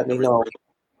 let me Every know. 3 months.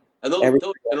 And those, Every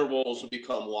those intervals will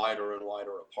become wider and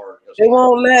wider apart as they time.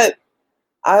 won't let.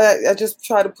 I just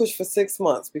try to push for 6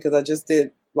 months because I just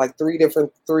did like 3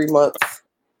 months.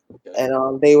 Okay.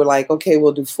 And they were like, okay,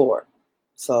 we'll do 4.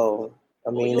 So, I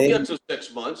Well, mean, you'll get to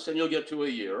 6 months, and you'll get to a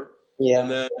year, and yeah.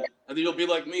 then you'll be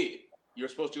like me. You're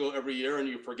supposed to go every year, and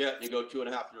you forget, and you go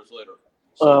 2.5 years later.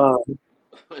 So, Um,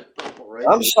 right?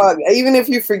 I'm shocked. Even if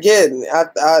you forget,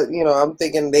 I'm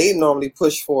thinking they normally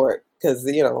push for it because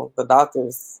the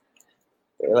doctors,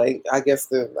 they're like, I guess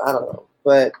I don't know,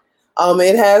 but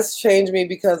it has changed me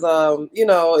because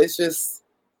it's just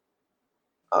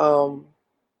um,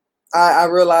 I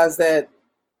realize that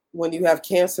when you have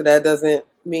cancer, that doesn't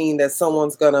mean that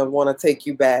someone's gonna want to take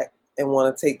you back and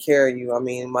want to take care of you. I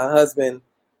mean, my husband,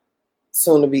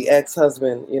 soon to be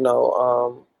ex-husband,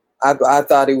 I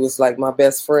thought he was like my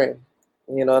best friend.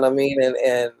 You know what I mean?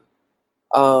 And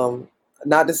um,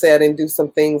 not to say I didn't do some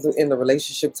things in the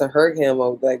relationship to hurt him,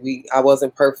 or like I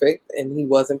wasn't perfect and he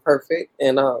wasn't perfect,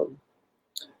 and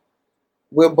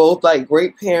we're both like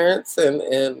great parents, and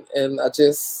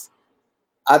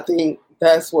I think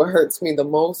that's what hurts me the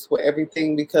most with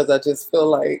everything because I just feel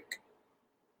like,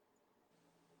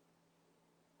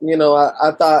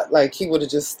 I thought like he would have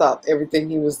just stopped everything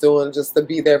he was doing just to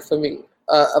be there for me.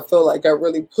 I feel like I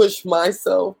really pushed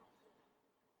myself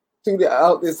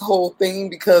throughout this whole thing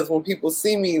because when people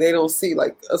see me, they don't see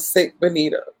like a sick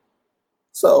Benita.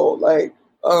 So like,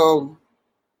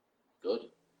 Good.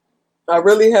 I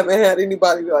really haven't had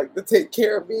anybody like to take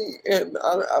care of me, and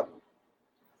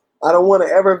I don't want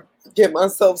to ever get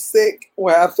myself sick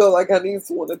where I feel like I need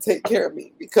someone to take care of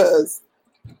me because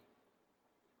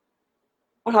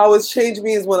how it's changed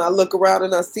me is when I look around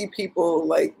and I see people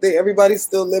like everybody's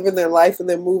still living their life and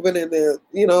they're moving and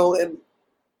and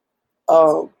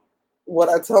um, what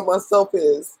I tell myself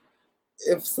is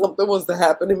if something was to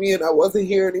happen to me and I wasn't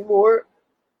here anymore,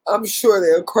 I'm sure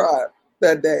they'll cry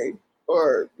that day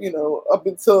or up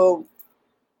until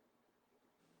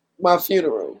my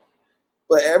funeral.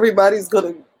 But everybody's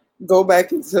gonna go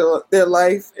back into their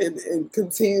life and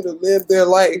continue to live their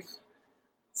life.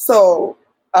 So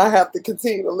I have to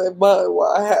continue to live mine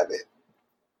while I have it.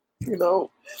 You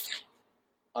know.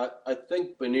 I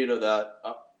think, Benita, that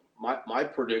my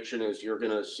prediction is you're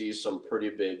going to see some pretty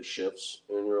big shifts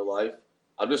in your life.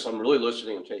 I'm really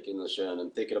listening and taking this in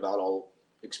and thinking about all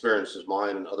experiences,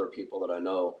 mine and other people that I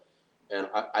know. And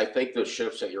I think the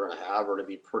shifts that you're going to have are going to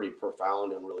be pretty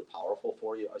profound and really powerful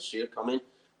for you. I see it coming.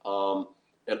 Um,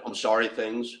 and I'm sorry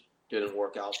things didn't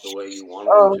work out the way you wanted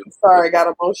them Oh, to. sorry, I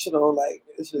got emotional. Like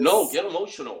it's No, just get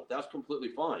emotional. That's completely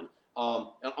fine.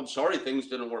 And I'm sorry things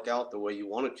didn't work out the way you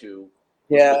wanted to with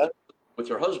with yeah, with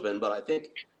your husband. But I think,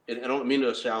 and I don't mean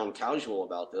to sound casual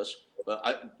about this, but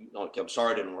I'm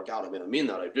sorry it didn't work out. I mean, I mean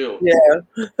that I do.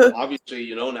 yeah,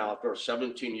 Obviously, now after a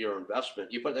 17-year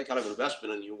investment, you put that kind of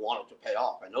investment and you want it to pay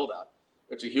off. I know that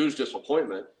it's a huge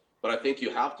disappointment, but I think you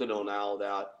have to know now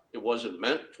that it wasn't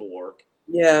meant to work,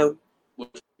 yeah,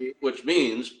 which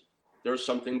means there's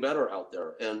something better out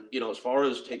there. And as far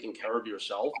as taking care of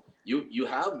yourself, you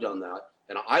have done that.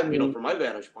 And mm, from my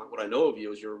vantage point, what I know of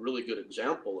you is you're a really good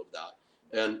example of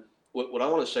that. And what I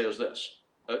want to say is this,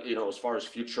 as far as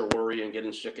future worry and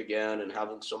getting sick again and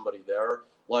having somebody there,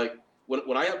 like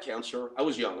when I had cancer, I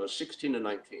was young, I was 16 to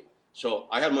 19. So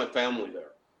I had my family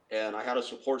there and I had a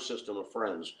support system of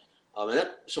friends. And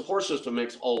that support system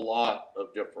makes a lot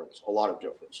of difference, a lot of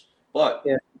difference. But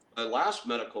yeah. my last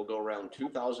medical go around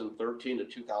 2013 to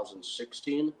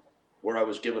 2016, where I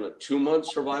was given a 2 month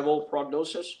survival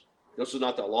prognosis. This is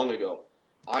not that long ago.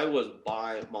 I was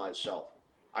by myself.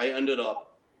 I ended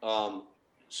up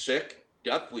sick,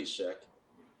 deathly sick,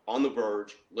 on the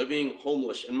verge, living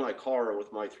homeless in my car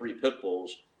with my 3 pit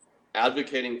bulls,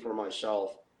 advocating for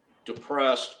myself,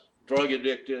 depressed, drug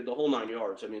addicted, the whole 9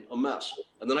 yards. I mean, a mess.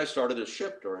 And then I started to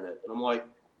shift during it. And I'm like,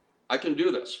 I can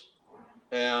do this.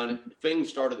 And things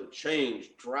started to change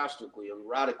drastically and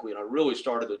radically. And I really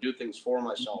started to do things for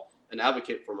myself and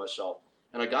advocate for myself.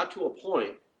 And I got to a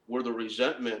point where the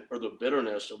resentment or the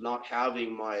bitterness of not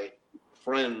having my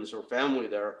friends or family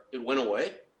there, it went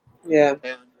away. Yeah.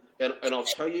 And I'll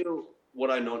tell you what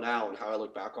I know now and how I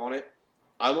look back on it.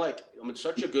 I'm in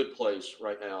such a good place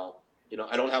right now. You know,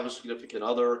 I don't have a significant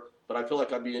other, but I feel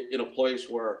like I'd be in a place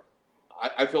where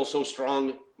I feel so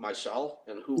strong myself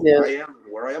and who Yeah. I am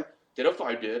and where I am, that if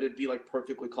I did, it'd be like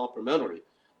perfectly complementary.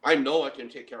 I know I can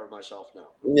take care of myself now.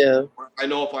 Yeah. I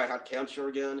know if I had cancer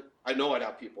again, I know I'd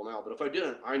have people now. But if I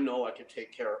didn't, I know I could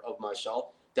take care of myself.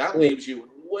 That Yeah. leaves you in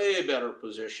a way better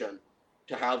position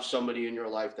to have somebody in your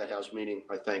life that has meaning,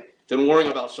 I think, than worrying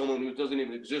about someone who doesn't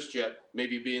even exist yet,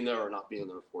 maybe being there or not being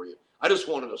there for you. I just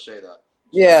wanted to say that.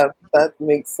 Yeah, that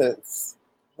makes sense.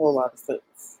 A whole lot of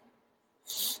sense.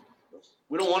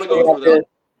 We don't want to So you go have through that. to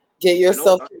get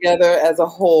yourself together as a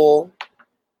whole,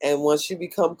 and once you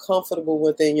become comfortable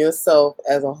within yourself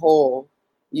as a whole,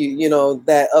 you know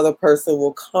that other person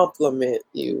will complement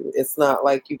you. It's not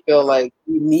like you feel like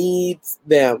you need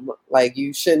them. Like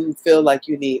you shouldn't feel like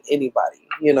you need anybody,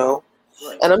 you know.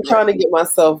 Right, And I'm right. trying to get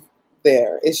myself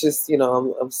there. It's just, you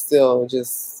know, I'm still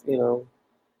just, you know,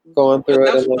 going through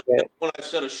it a little bit. When I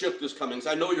said a shift is coming, 'cause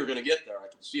I know you're going to get there. I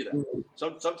can see that.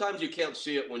 Mhm. Sometimes you can't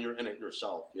see it when you're in it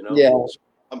yourself. You know. Yeah,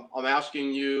 So I'm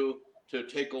asking you to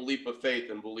take a leap of faith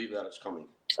and believe that it's coming.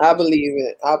 I believe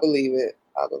it. I believe it.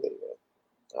 I believe it.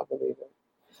 I believe it.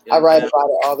 I And, write and about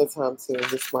it all the time too.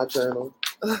 It's my journal.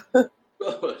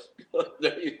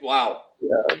 wow.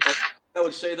 Yeah. I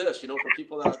would say this, you know, for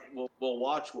people that will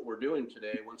watch what we're doing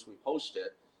today once we post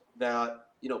it, that,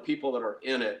 you know, people that are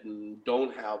in it and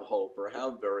don't have hope or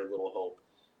have very little hope,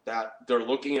 that they're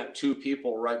looking at two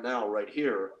people right now, right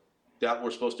here, that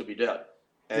were supposed to be dead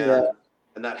Yeah.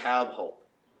 and that have hope.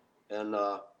 And,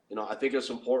 you know, I think it's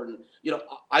important. You know,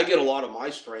 I get a lot of my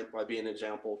strength by being an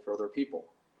example for other people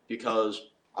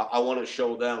because I want to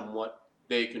show them what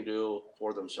they can do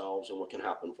for themselves and what can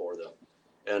happen for them.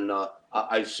 And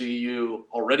I see you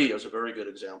already as a very good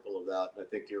example of that. I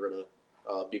think you're going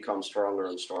to become stronger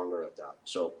and stronger at that.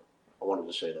 So I wanted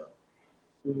to say that.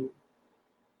 Mhm.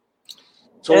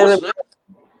 So And what's next?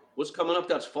 What's coming up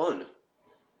that's fun?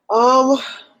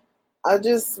 I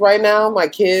just right now my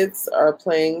kids are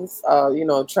playing, you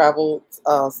know, travel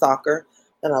soccer,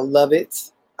 and I love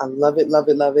it. I love it, love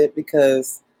it, love it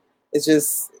because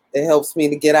it helps me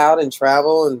to get out and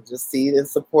travel and just see and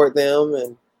support them,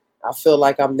 and I feel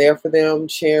like I'm there for them,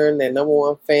 cheering their number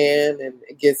one fan, and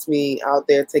it gets me out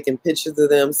there taking pictures of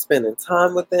them, spending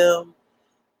time with them,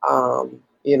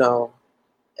 you know,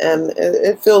 and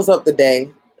it fills up the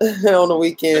day on the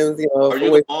weekends, you know. Are If you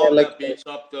I'm the with mom like that beats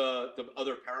up the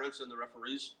other parents and the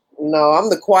referees? no, I'm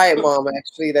the quiet mom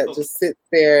actually that Okay. just sits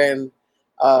there and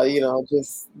you know,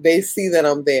 just they see that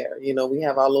I'm there. You know, we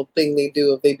have our little thing they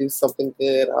do if they do something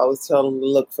good. I always tell them to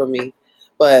look for me.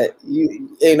 But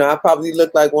you know, I probably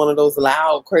look like one of those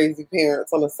loud, crazy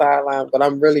parents on the sideline, but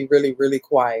I'm really, really, really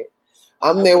quiet.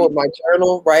 I'm there with my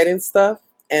journal writing stuff,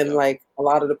 and Yeah. like a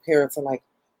lot of the parents are like,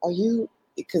 "Are you?"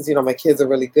 Because you know my kids are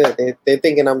really good. They're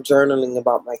thinking I'm journaling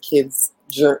about my kids'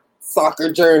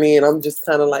 soccer journey, and I'm just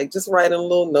kind of like just writing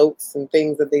little notes and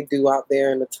things that they do out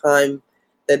there and the time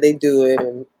that they do it,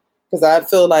 and because I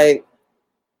feel like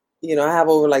you know I have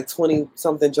over like 20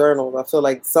 something journals. I feel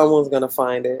like someone's gonna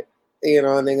find it, you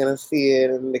know, and they're gonna see it,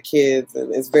 and the kids,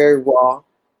 and it's very raw,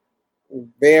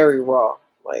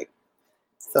 like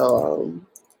so.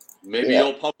 Maybe Yeah,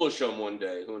 you'll publish them one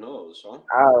day. Who knows, huh?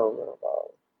 I don't know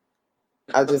about.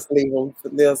 I just leave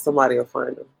them. Somebody will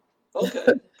find them. Okay.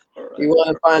 All You right.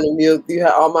 want to find them? You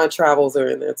have all my travels are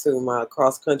in there too. My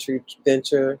cross country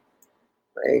venture,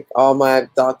 like all my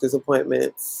doctor's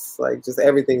appointments, like just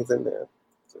everything's in there.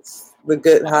 Just the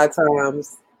good high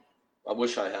times. I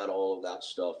wish I had all of that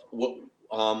stuff.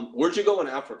 Where'd you go in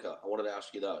Africa? I wanted to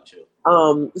ask you that too.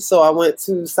 So I went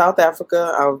to South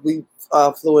Africa. We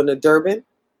flew into Durban,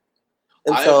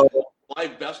 and I so My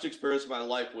best experience of my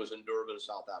life was in Durban,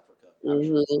 South Africa.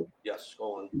 Actually, mhm, yes.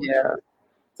 Go on, please. yeah.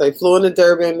 So we flew into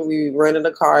Durban. We rented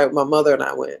a car. My mother and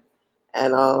I went,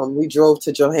 and we drove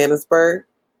to Johannesburg,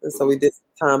 and so Mhm. we did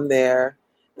some time there.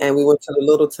 And we went to the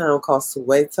little town called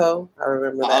Soweto. I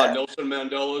remember that. Nelson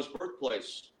Mandela's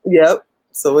birthplace. Yep.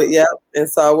 So Yeah. yep. And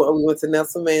so we went to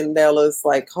Nelson Mandela's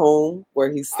like home where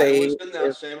he I was stayed. in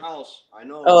that same house. I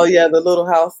know. Oh yeah, the little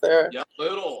house there. Yeah,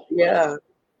 little. Yeah,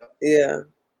 Yep. yeah.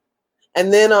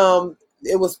 And then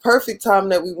it was perfect time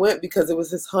that we went because it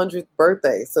was his 100th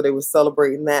birthday, so they were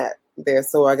celebrating that. there,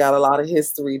 so I got a lot of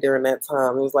history during that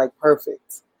time. It was like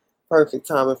perfect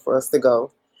timing for us to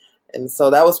go. And so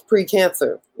that was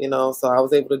pre-cancer, so I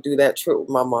was able to do that trip with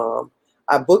my mom.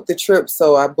 I booked the trip,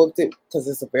 so I booked it because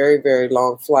it's a very, very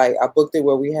long flight. I booked it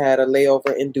where we had a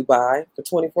layover in Dubai for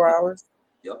 24 hours,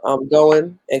 Yep.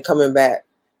 going and coming back.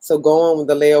 So going with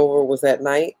the layover was at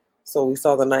night. So we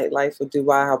saw the nightlife of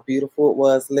Dubai, how beautiful it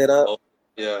was, lit up. Oh,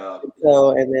 yeah. So,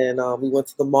 and then we went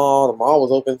to the mall. The mall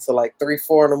was open till like 3,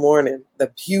 4 in the morning.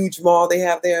 The huge mall they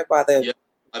have there by the Yeah.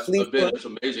 I've been. Khalifa. It's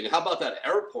amazing. How about that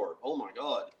airport? Oh my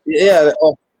God. Yeah,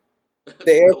 Wow. the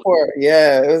Really? airport.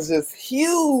 Yeah, it was just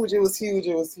huge. It was huge.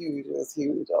 It was huge. It was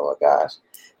huge. Oh my gosh.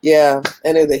 Yeah,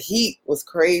 and then the heat was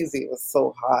crazy. It was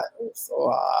so hot. It was so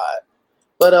hot.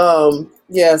 But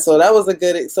yeah, so that was a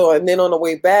good. So and then on the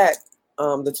way back,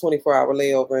 the 24-hour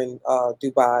layover in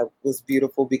Dubai was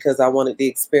beautiful because I wanted the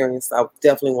experience. I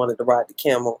definitely wanted to ride the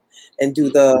camel and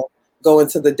go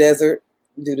into the desert,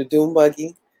 do the dune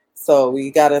buggy. So we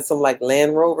got in some like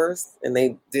Land Rovers, and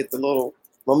they did the little.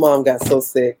 My mom got so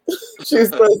sick. She was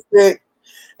so sick,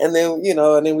 and then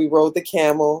and then we rode the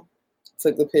camel,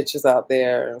 took the pictures out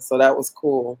there, so that was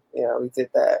cool. Yeah, we did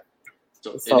that.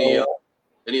 So So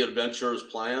any adventures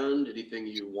planned? Anything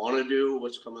you want to do?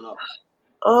 What's coming up?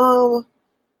 um.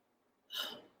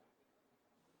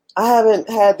 I haven't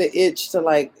had the itch to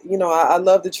I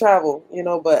love to travel,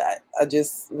 but I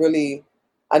just really,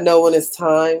 I know when it's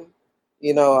time,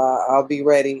 I'll be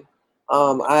ready.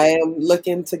 I am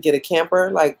looking to get a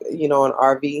camper, like, an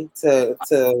RV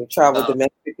to travel Uh,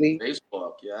 domestically.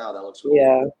 Facebook. Yeah, that looks cool.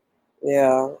 Yeah,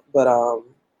 yeah. But,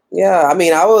 yeah, I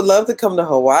mean, I would love to come to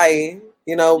Hawaii,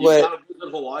 You but got to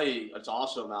visit Hawaii. It's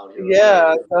awesome out here. It really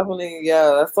yeah, is. definitely.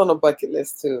 Yeah, that's on the bucket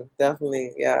list too.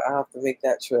 Definitely. Yeah, I have to make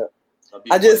that trip. That'd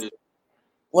be I fun just, to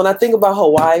when I think about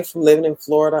Hawaii from living in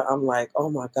Florida, I'm like, oh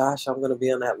my gosh, I'm gonna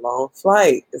be on that long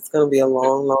flight. It's gonna be a do.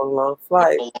 long, long, long That's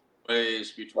flight, a long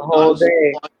ways the between, not whole as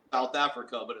day. long as South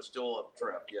Africa, but it's still a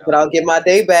trip. But Yeah. I'll get my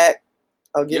day back.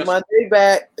 I'll get Yes, my day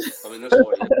back. coming this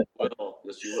way. Yes, you will.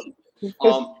 Yes, you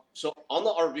will. So on the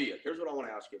RV, here's what I want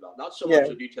to ask you about. Not so Yeah. much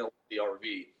the detail of the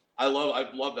RV. I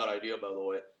love that idea, by the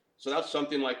way. So that's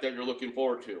something like that you're looking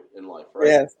forward to in life, right?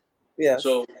 Yes. Yes.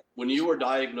 So when you were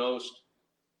diagnosed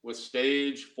with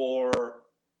stage 4,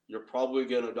 you're probably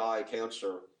going to die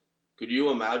cancer. Could you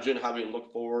imagine having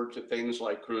looked forward to things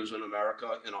like cruising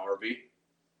America in an RV?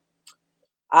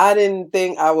 I didn't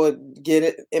think I would get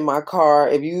it in my car.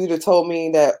 If you'd have told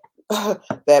me that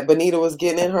that Benita was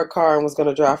getting in her car and was going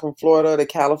to drive from Florida to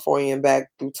California and back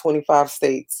through 25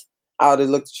 states, I would have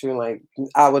looked at you like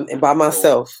I would by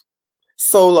myself,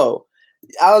 solo.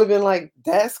 I would have been like,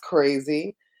 that's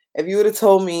crazy. If you would have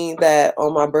told me that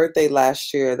on my birthday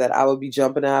last year that I would be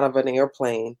jumping out of an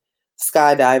airplane,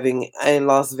 skydiving in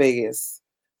Las Vegas,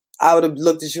 I would have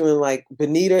looked at you and like,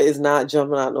 Benita is not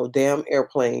jumping out no damn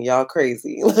airplane. Y'all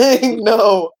crazy. Like,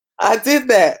 no, I did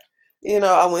that.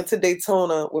 I went to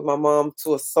Daytona with my mom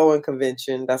to a sewing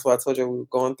convention. That's why I told you we were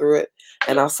going through it.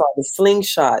 And Yep. I saw the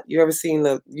slingshot. You ever seen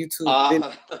the YouTube video?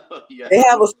 Uh, They yeah,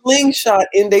 have a slingshot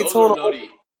in those are Daytona nutty.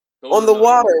 Those on are the nutty.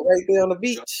 water right there on the Yep.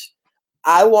 beach.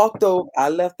 I walked over, I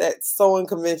left that sewing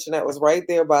convention that was right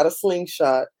there by the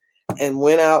slingshot and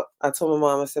went out. I told my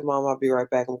mom, I said, Mom, I'll be right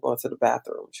back. I'm going to the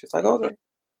bathroom. She was like, okay.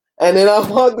 And then I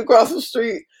walked across the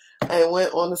street and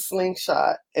went on the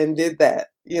slingshot and did that.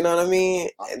 You know what I mean?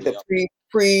 And the Yep.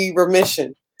 pre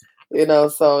remission,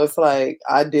 so it's like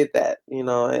I did that,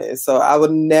 and so I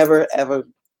would never ever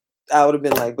I would have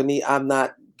been like, Benita, I'm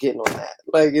not getting on that.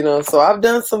 Like, so I've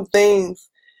done some things.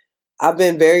 I've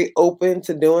been very open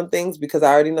to doing things because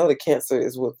I already know the cancer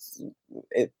is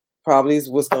it probably is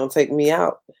what's going to take me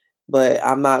out, but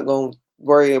I'm not going to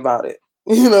worry about it.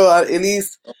 At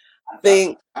least I That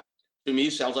think, to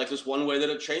me sounds like this one way that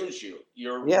it changed you.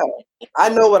 You're yeah, you I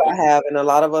opened up know to what things. I have, and a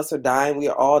lot of us are dying. We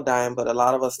are all dying, but a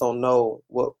lot of us don't know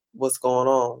what's going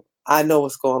on. I know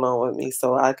what's going on with me,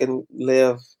 so I can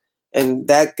live, and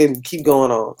that can keep going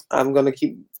on. I'm gonna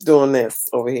keep doing this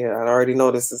over here. I already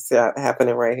know this is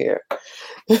happening right here.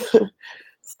 So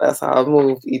that's how I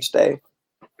move each day.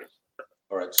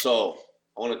 All right, so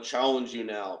I want to challenge you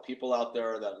now, people out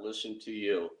there that listen to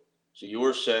you. So you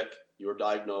were sick, you were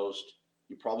diagnosed,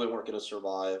 you probably weren't going to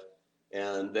survive,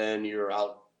 and then you're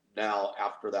out now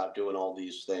after that doing all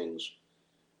these things.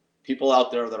 People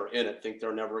out there that are in it think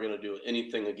they're never going to do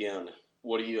anything again.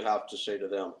 What do you have to say to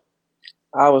them?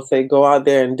 I would say go out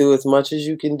there and do as much as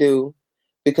you can do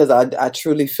because I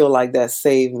truly feel like that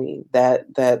saved me. That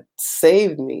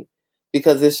saved me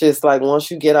because it's just like once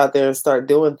you get out there and start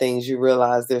doing things, you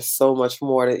realize there's so much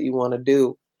more that you want to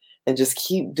do and just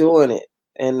keep doing it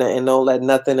and don't let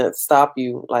nothing stop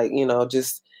you. Like,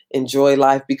 just enjoy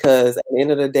life, because at the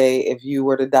end of the day, if you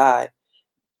were to die,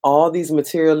 all these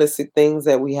materialistic things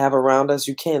that we have around us,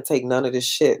 you can't take none of this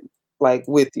shit like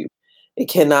with you. It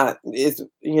cannot. It's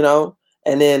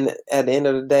And then at the end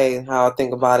of the day, how I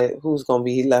think about it, who's gonna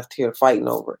be left here fighting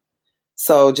over it?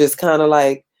 So just kind of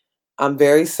like, I'm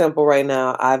very simple right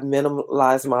now. I've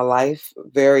minimalized my life.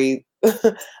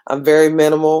 I'm very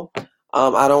minimal.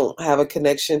 I don't have a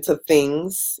connection to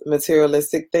things,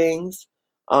 materialistic things.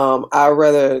 I'd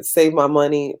rather save my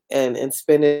money and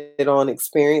spend it on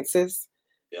experiences,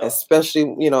 Yeah.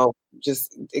 especially,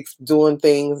 just doing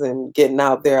things and getting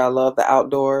out there. I love the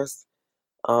outdoors.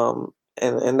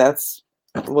 And that's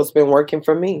what's been working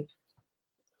for me.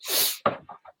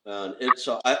 And it's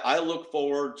I look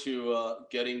forward to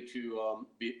getting to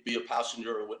be a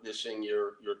passenger and witnessing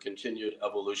your continued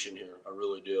evolution here. I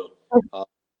really do. Uh,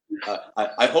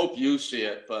 I hope you see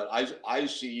it, but I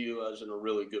see you as in a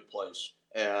really good place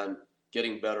and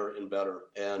getting better and better.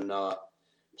 And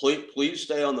please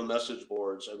stay on the message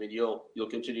boards. I mean, you'll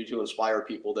continue to inspire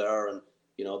people there, and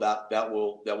that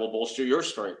will bolster your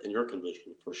strength and your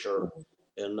conviction for sure.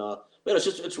 And man,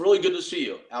 it's really good to see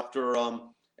you after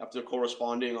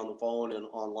corresponding on the phone and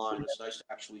online. It's nice to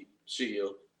actually see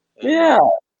you. And Yeah.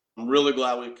 I'm really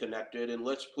glad we've connected. And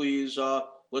let's please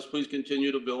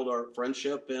continue to build our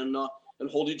friendship and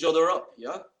hold each other up.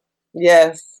 Yeah.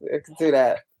 Yes, I can do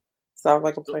that. Sounds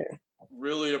like a So, plan.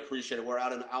 really appreciate it. We're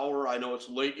at an hour. I know it's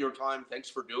late your time. Thanks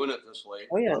for doing it this late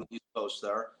Oh yeah. on the East Coast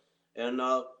there. And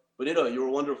Benito, you were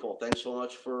wonderful. Thanks so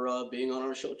much for being on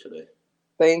our show today.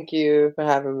 Thank you for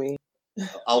having me.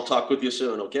 I'll talk with you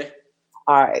soon. Okay.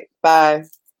 All right. Bye.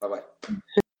 Bye bye.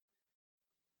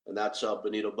 And that's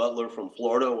Benito Butler from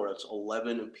Florida, where it's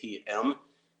 11 p.m.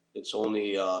 It's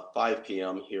only 5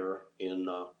 p.m. here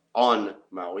on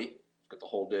Maui. Got the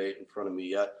whole day in front of me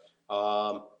yet.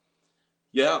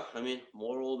 Yeah, I mean,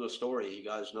 moral of the story. You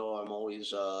guys know I'm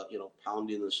always,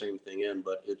 pounding the same thing in,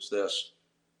 but it's this.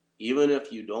 Even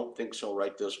if you don't think so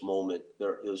right this moment,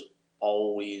 there is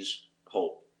always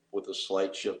hope. With a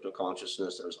slight shift of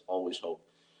consciousness, there's always hope.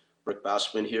 Rick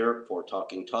Bassman here for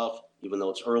Talking Tough. Even though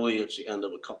it's early, it's the end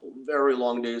of a couple very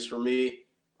long days for me.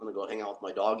 I'm going to go hang out with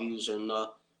my doggies and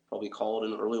probably call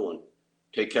it an early one.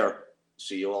 Take care.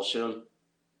 See you all soon.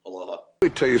 Aloha. Let me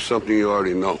tell you something you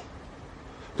already know.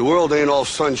 The world ain't all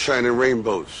sunshine and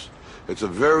rainbows. It's a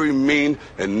very mean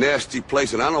and nasty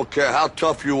place, and I don't care how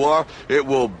tough you are, it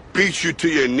will beat you to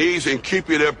your knees and keep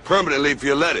you there permanently if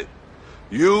you let it.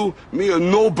 You, me, or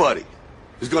nobody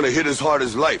is going to hit as hard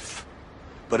as life.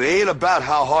 But it ain't about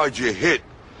how hard you hit.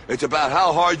 It's about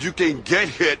how hard you can get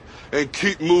hit and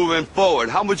keep moving forward.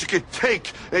 How much you can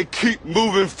take and keep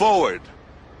moving forward.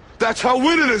 That's how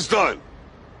winning is done.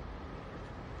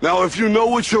 Now, if you know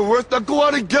what you're worth, now go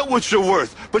out and get what you're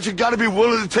worth. But you got to be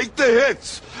willing to take the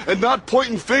hits and not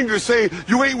pointing fingers saying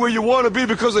you ain't where you want to be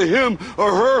because of him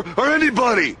or her or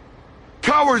anybody.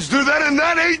 Cowards do that, and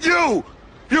that ain't you.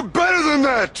 You're better than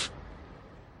that.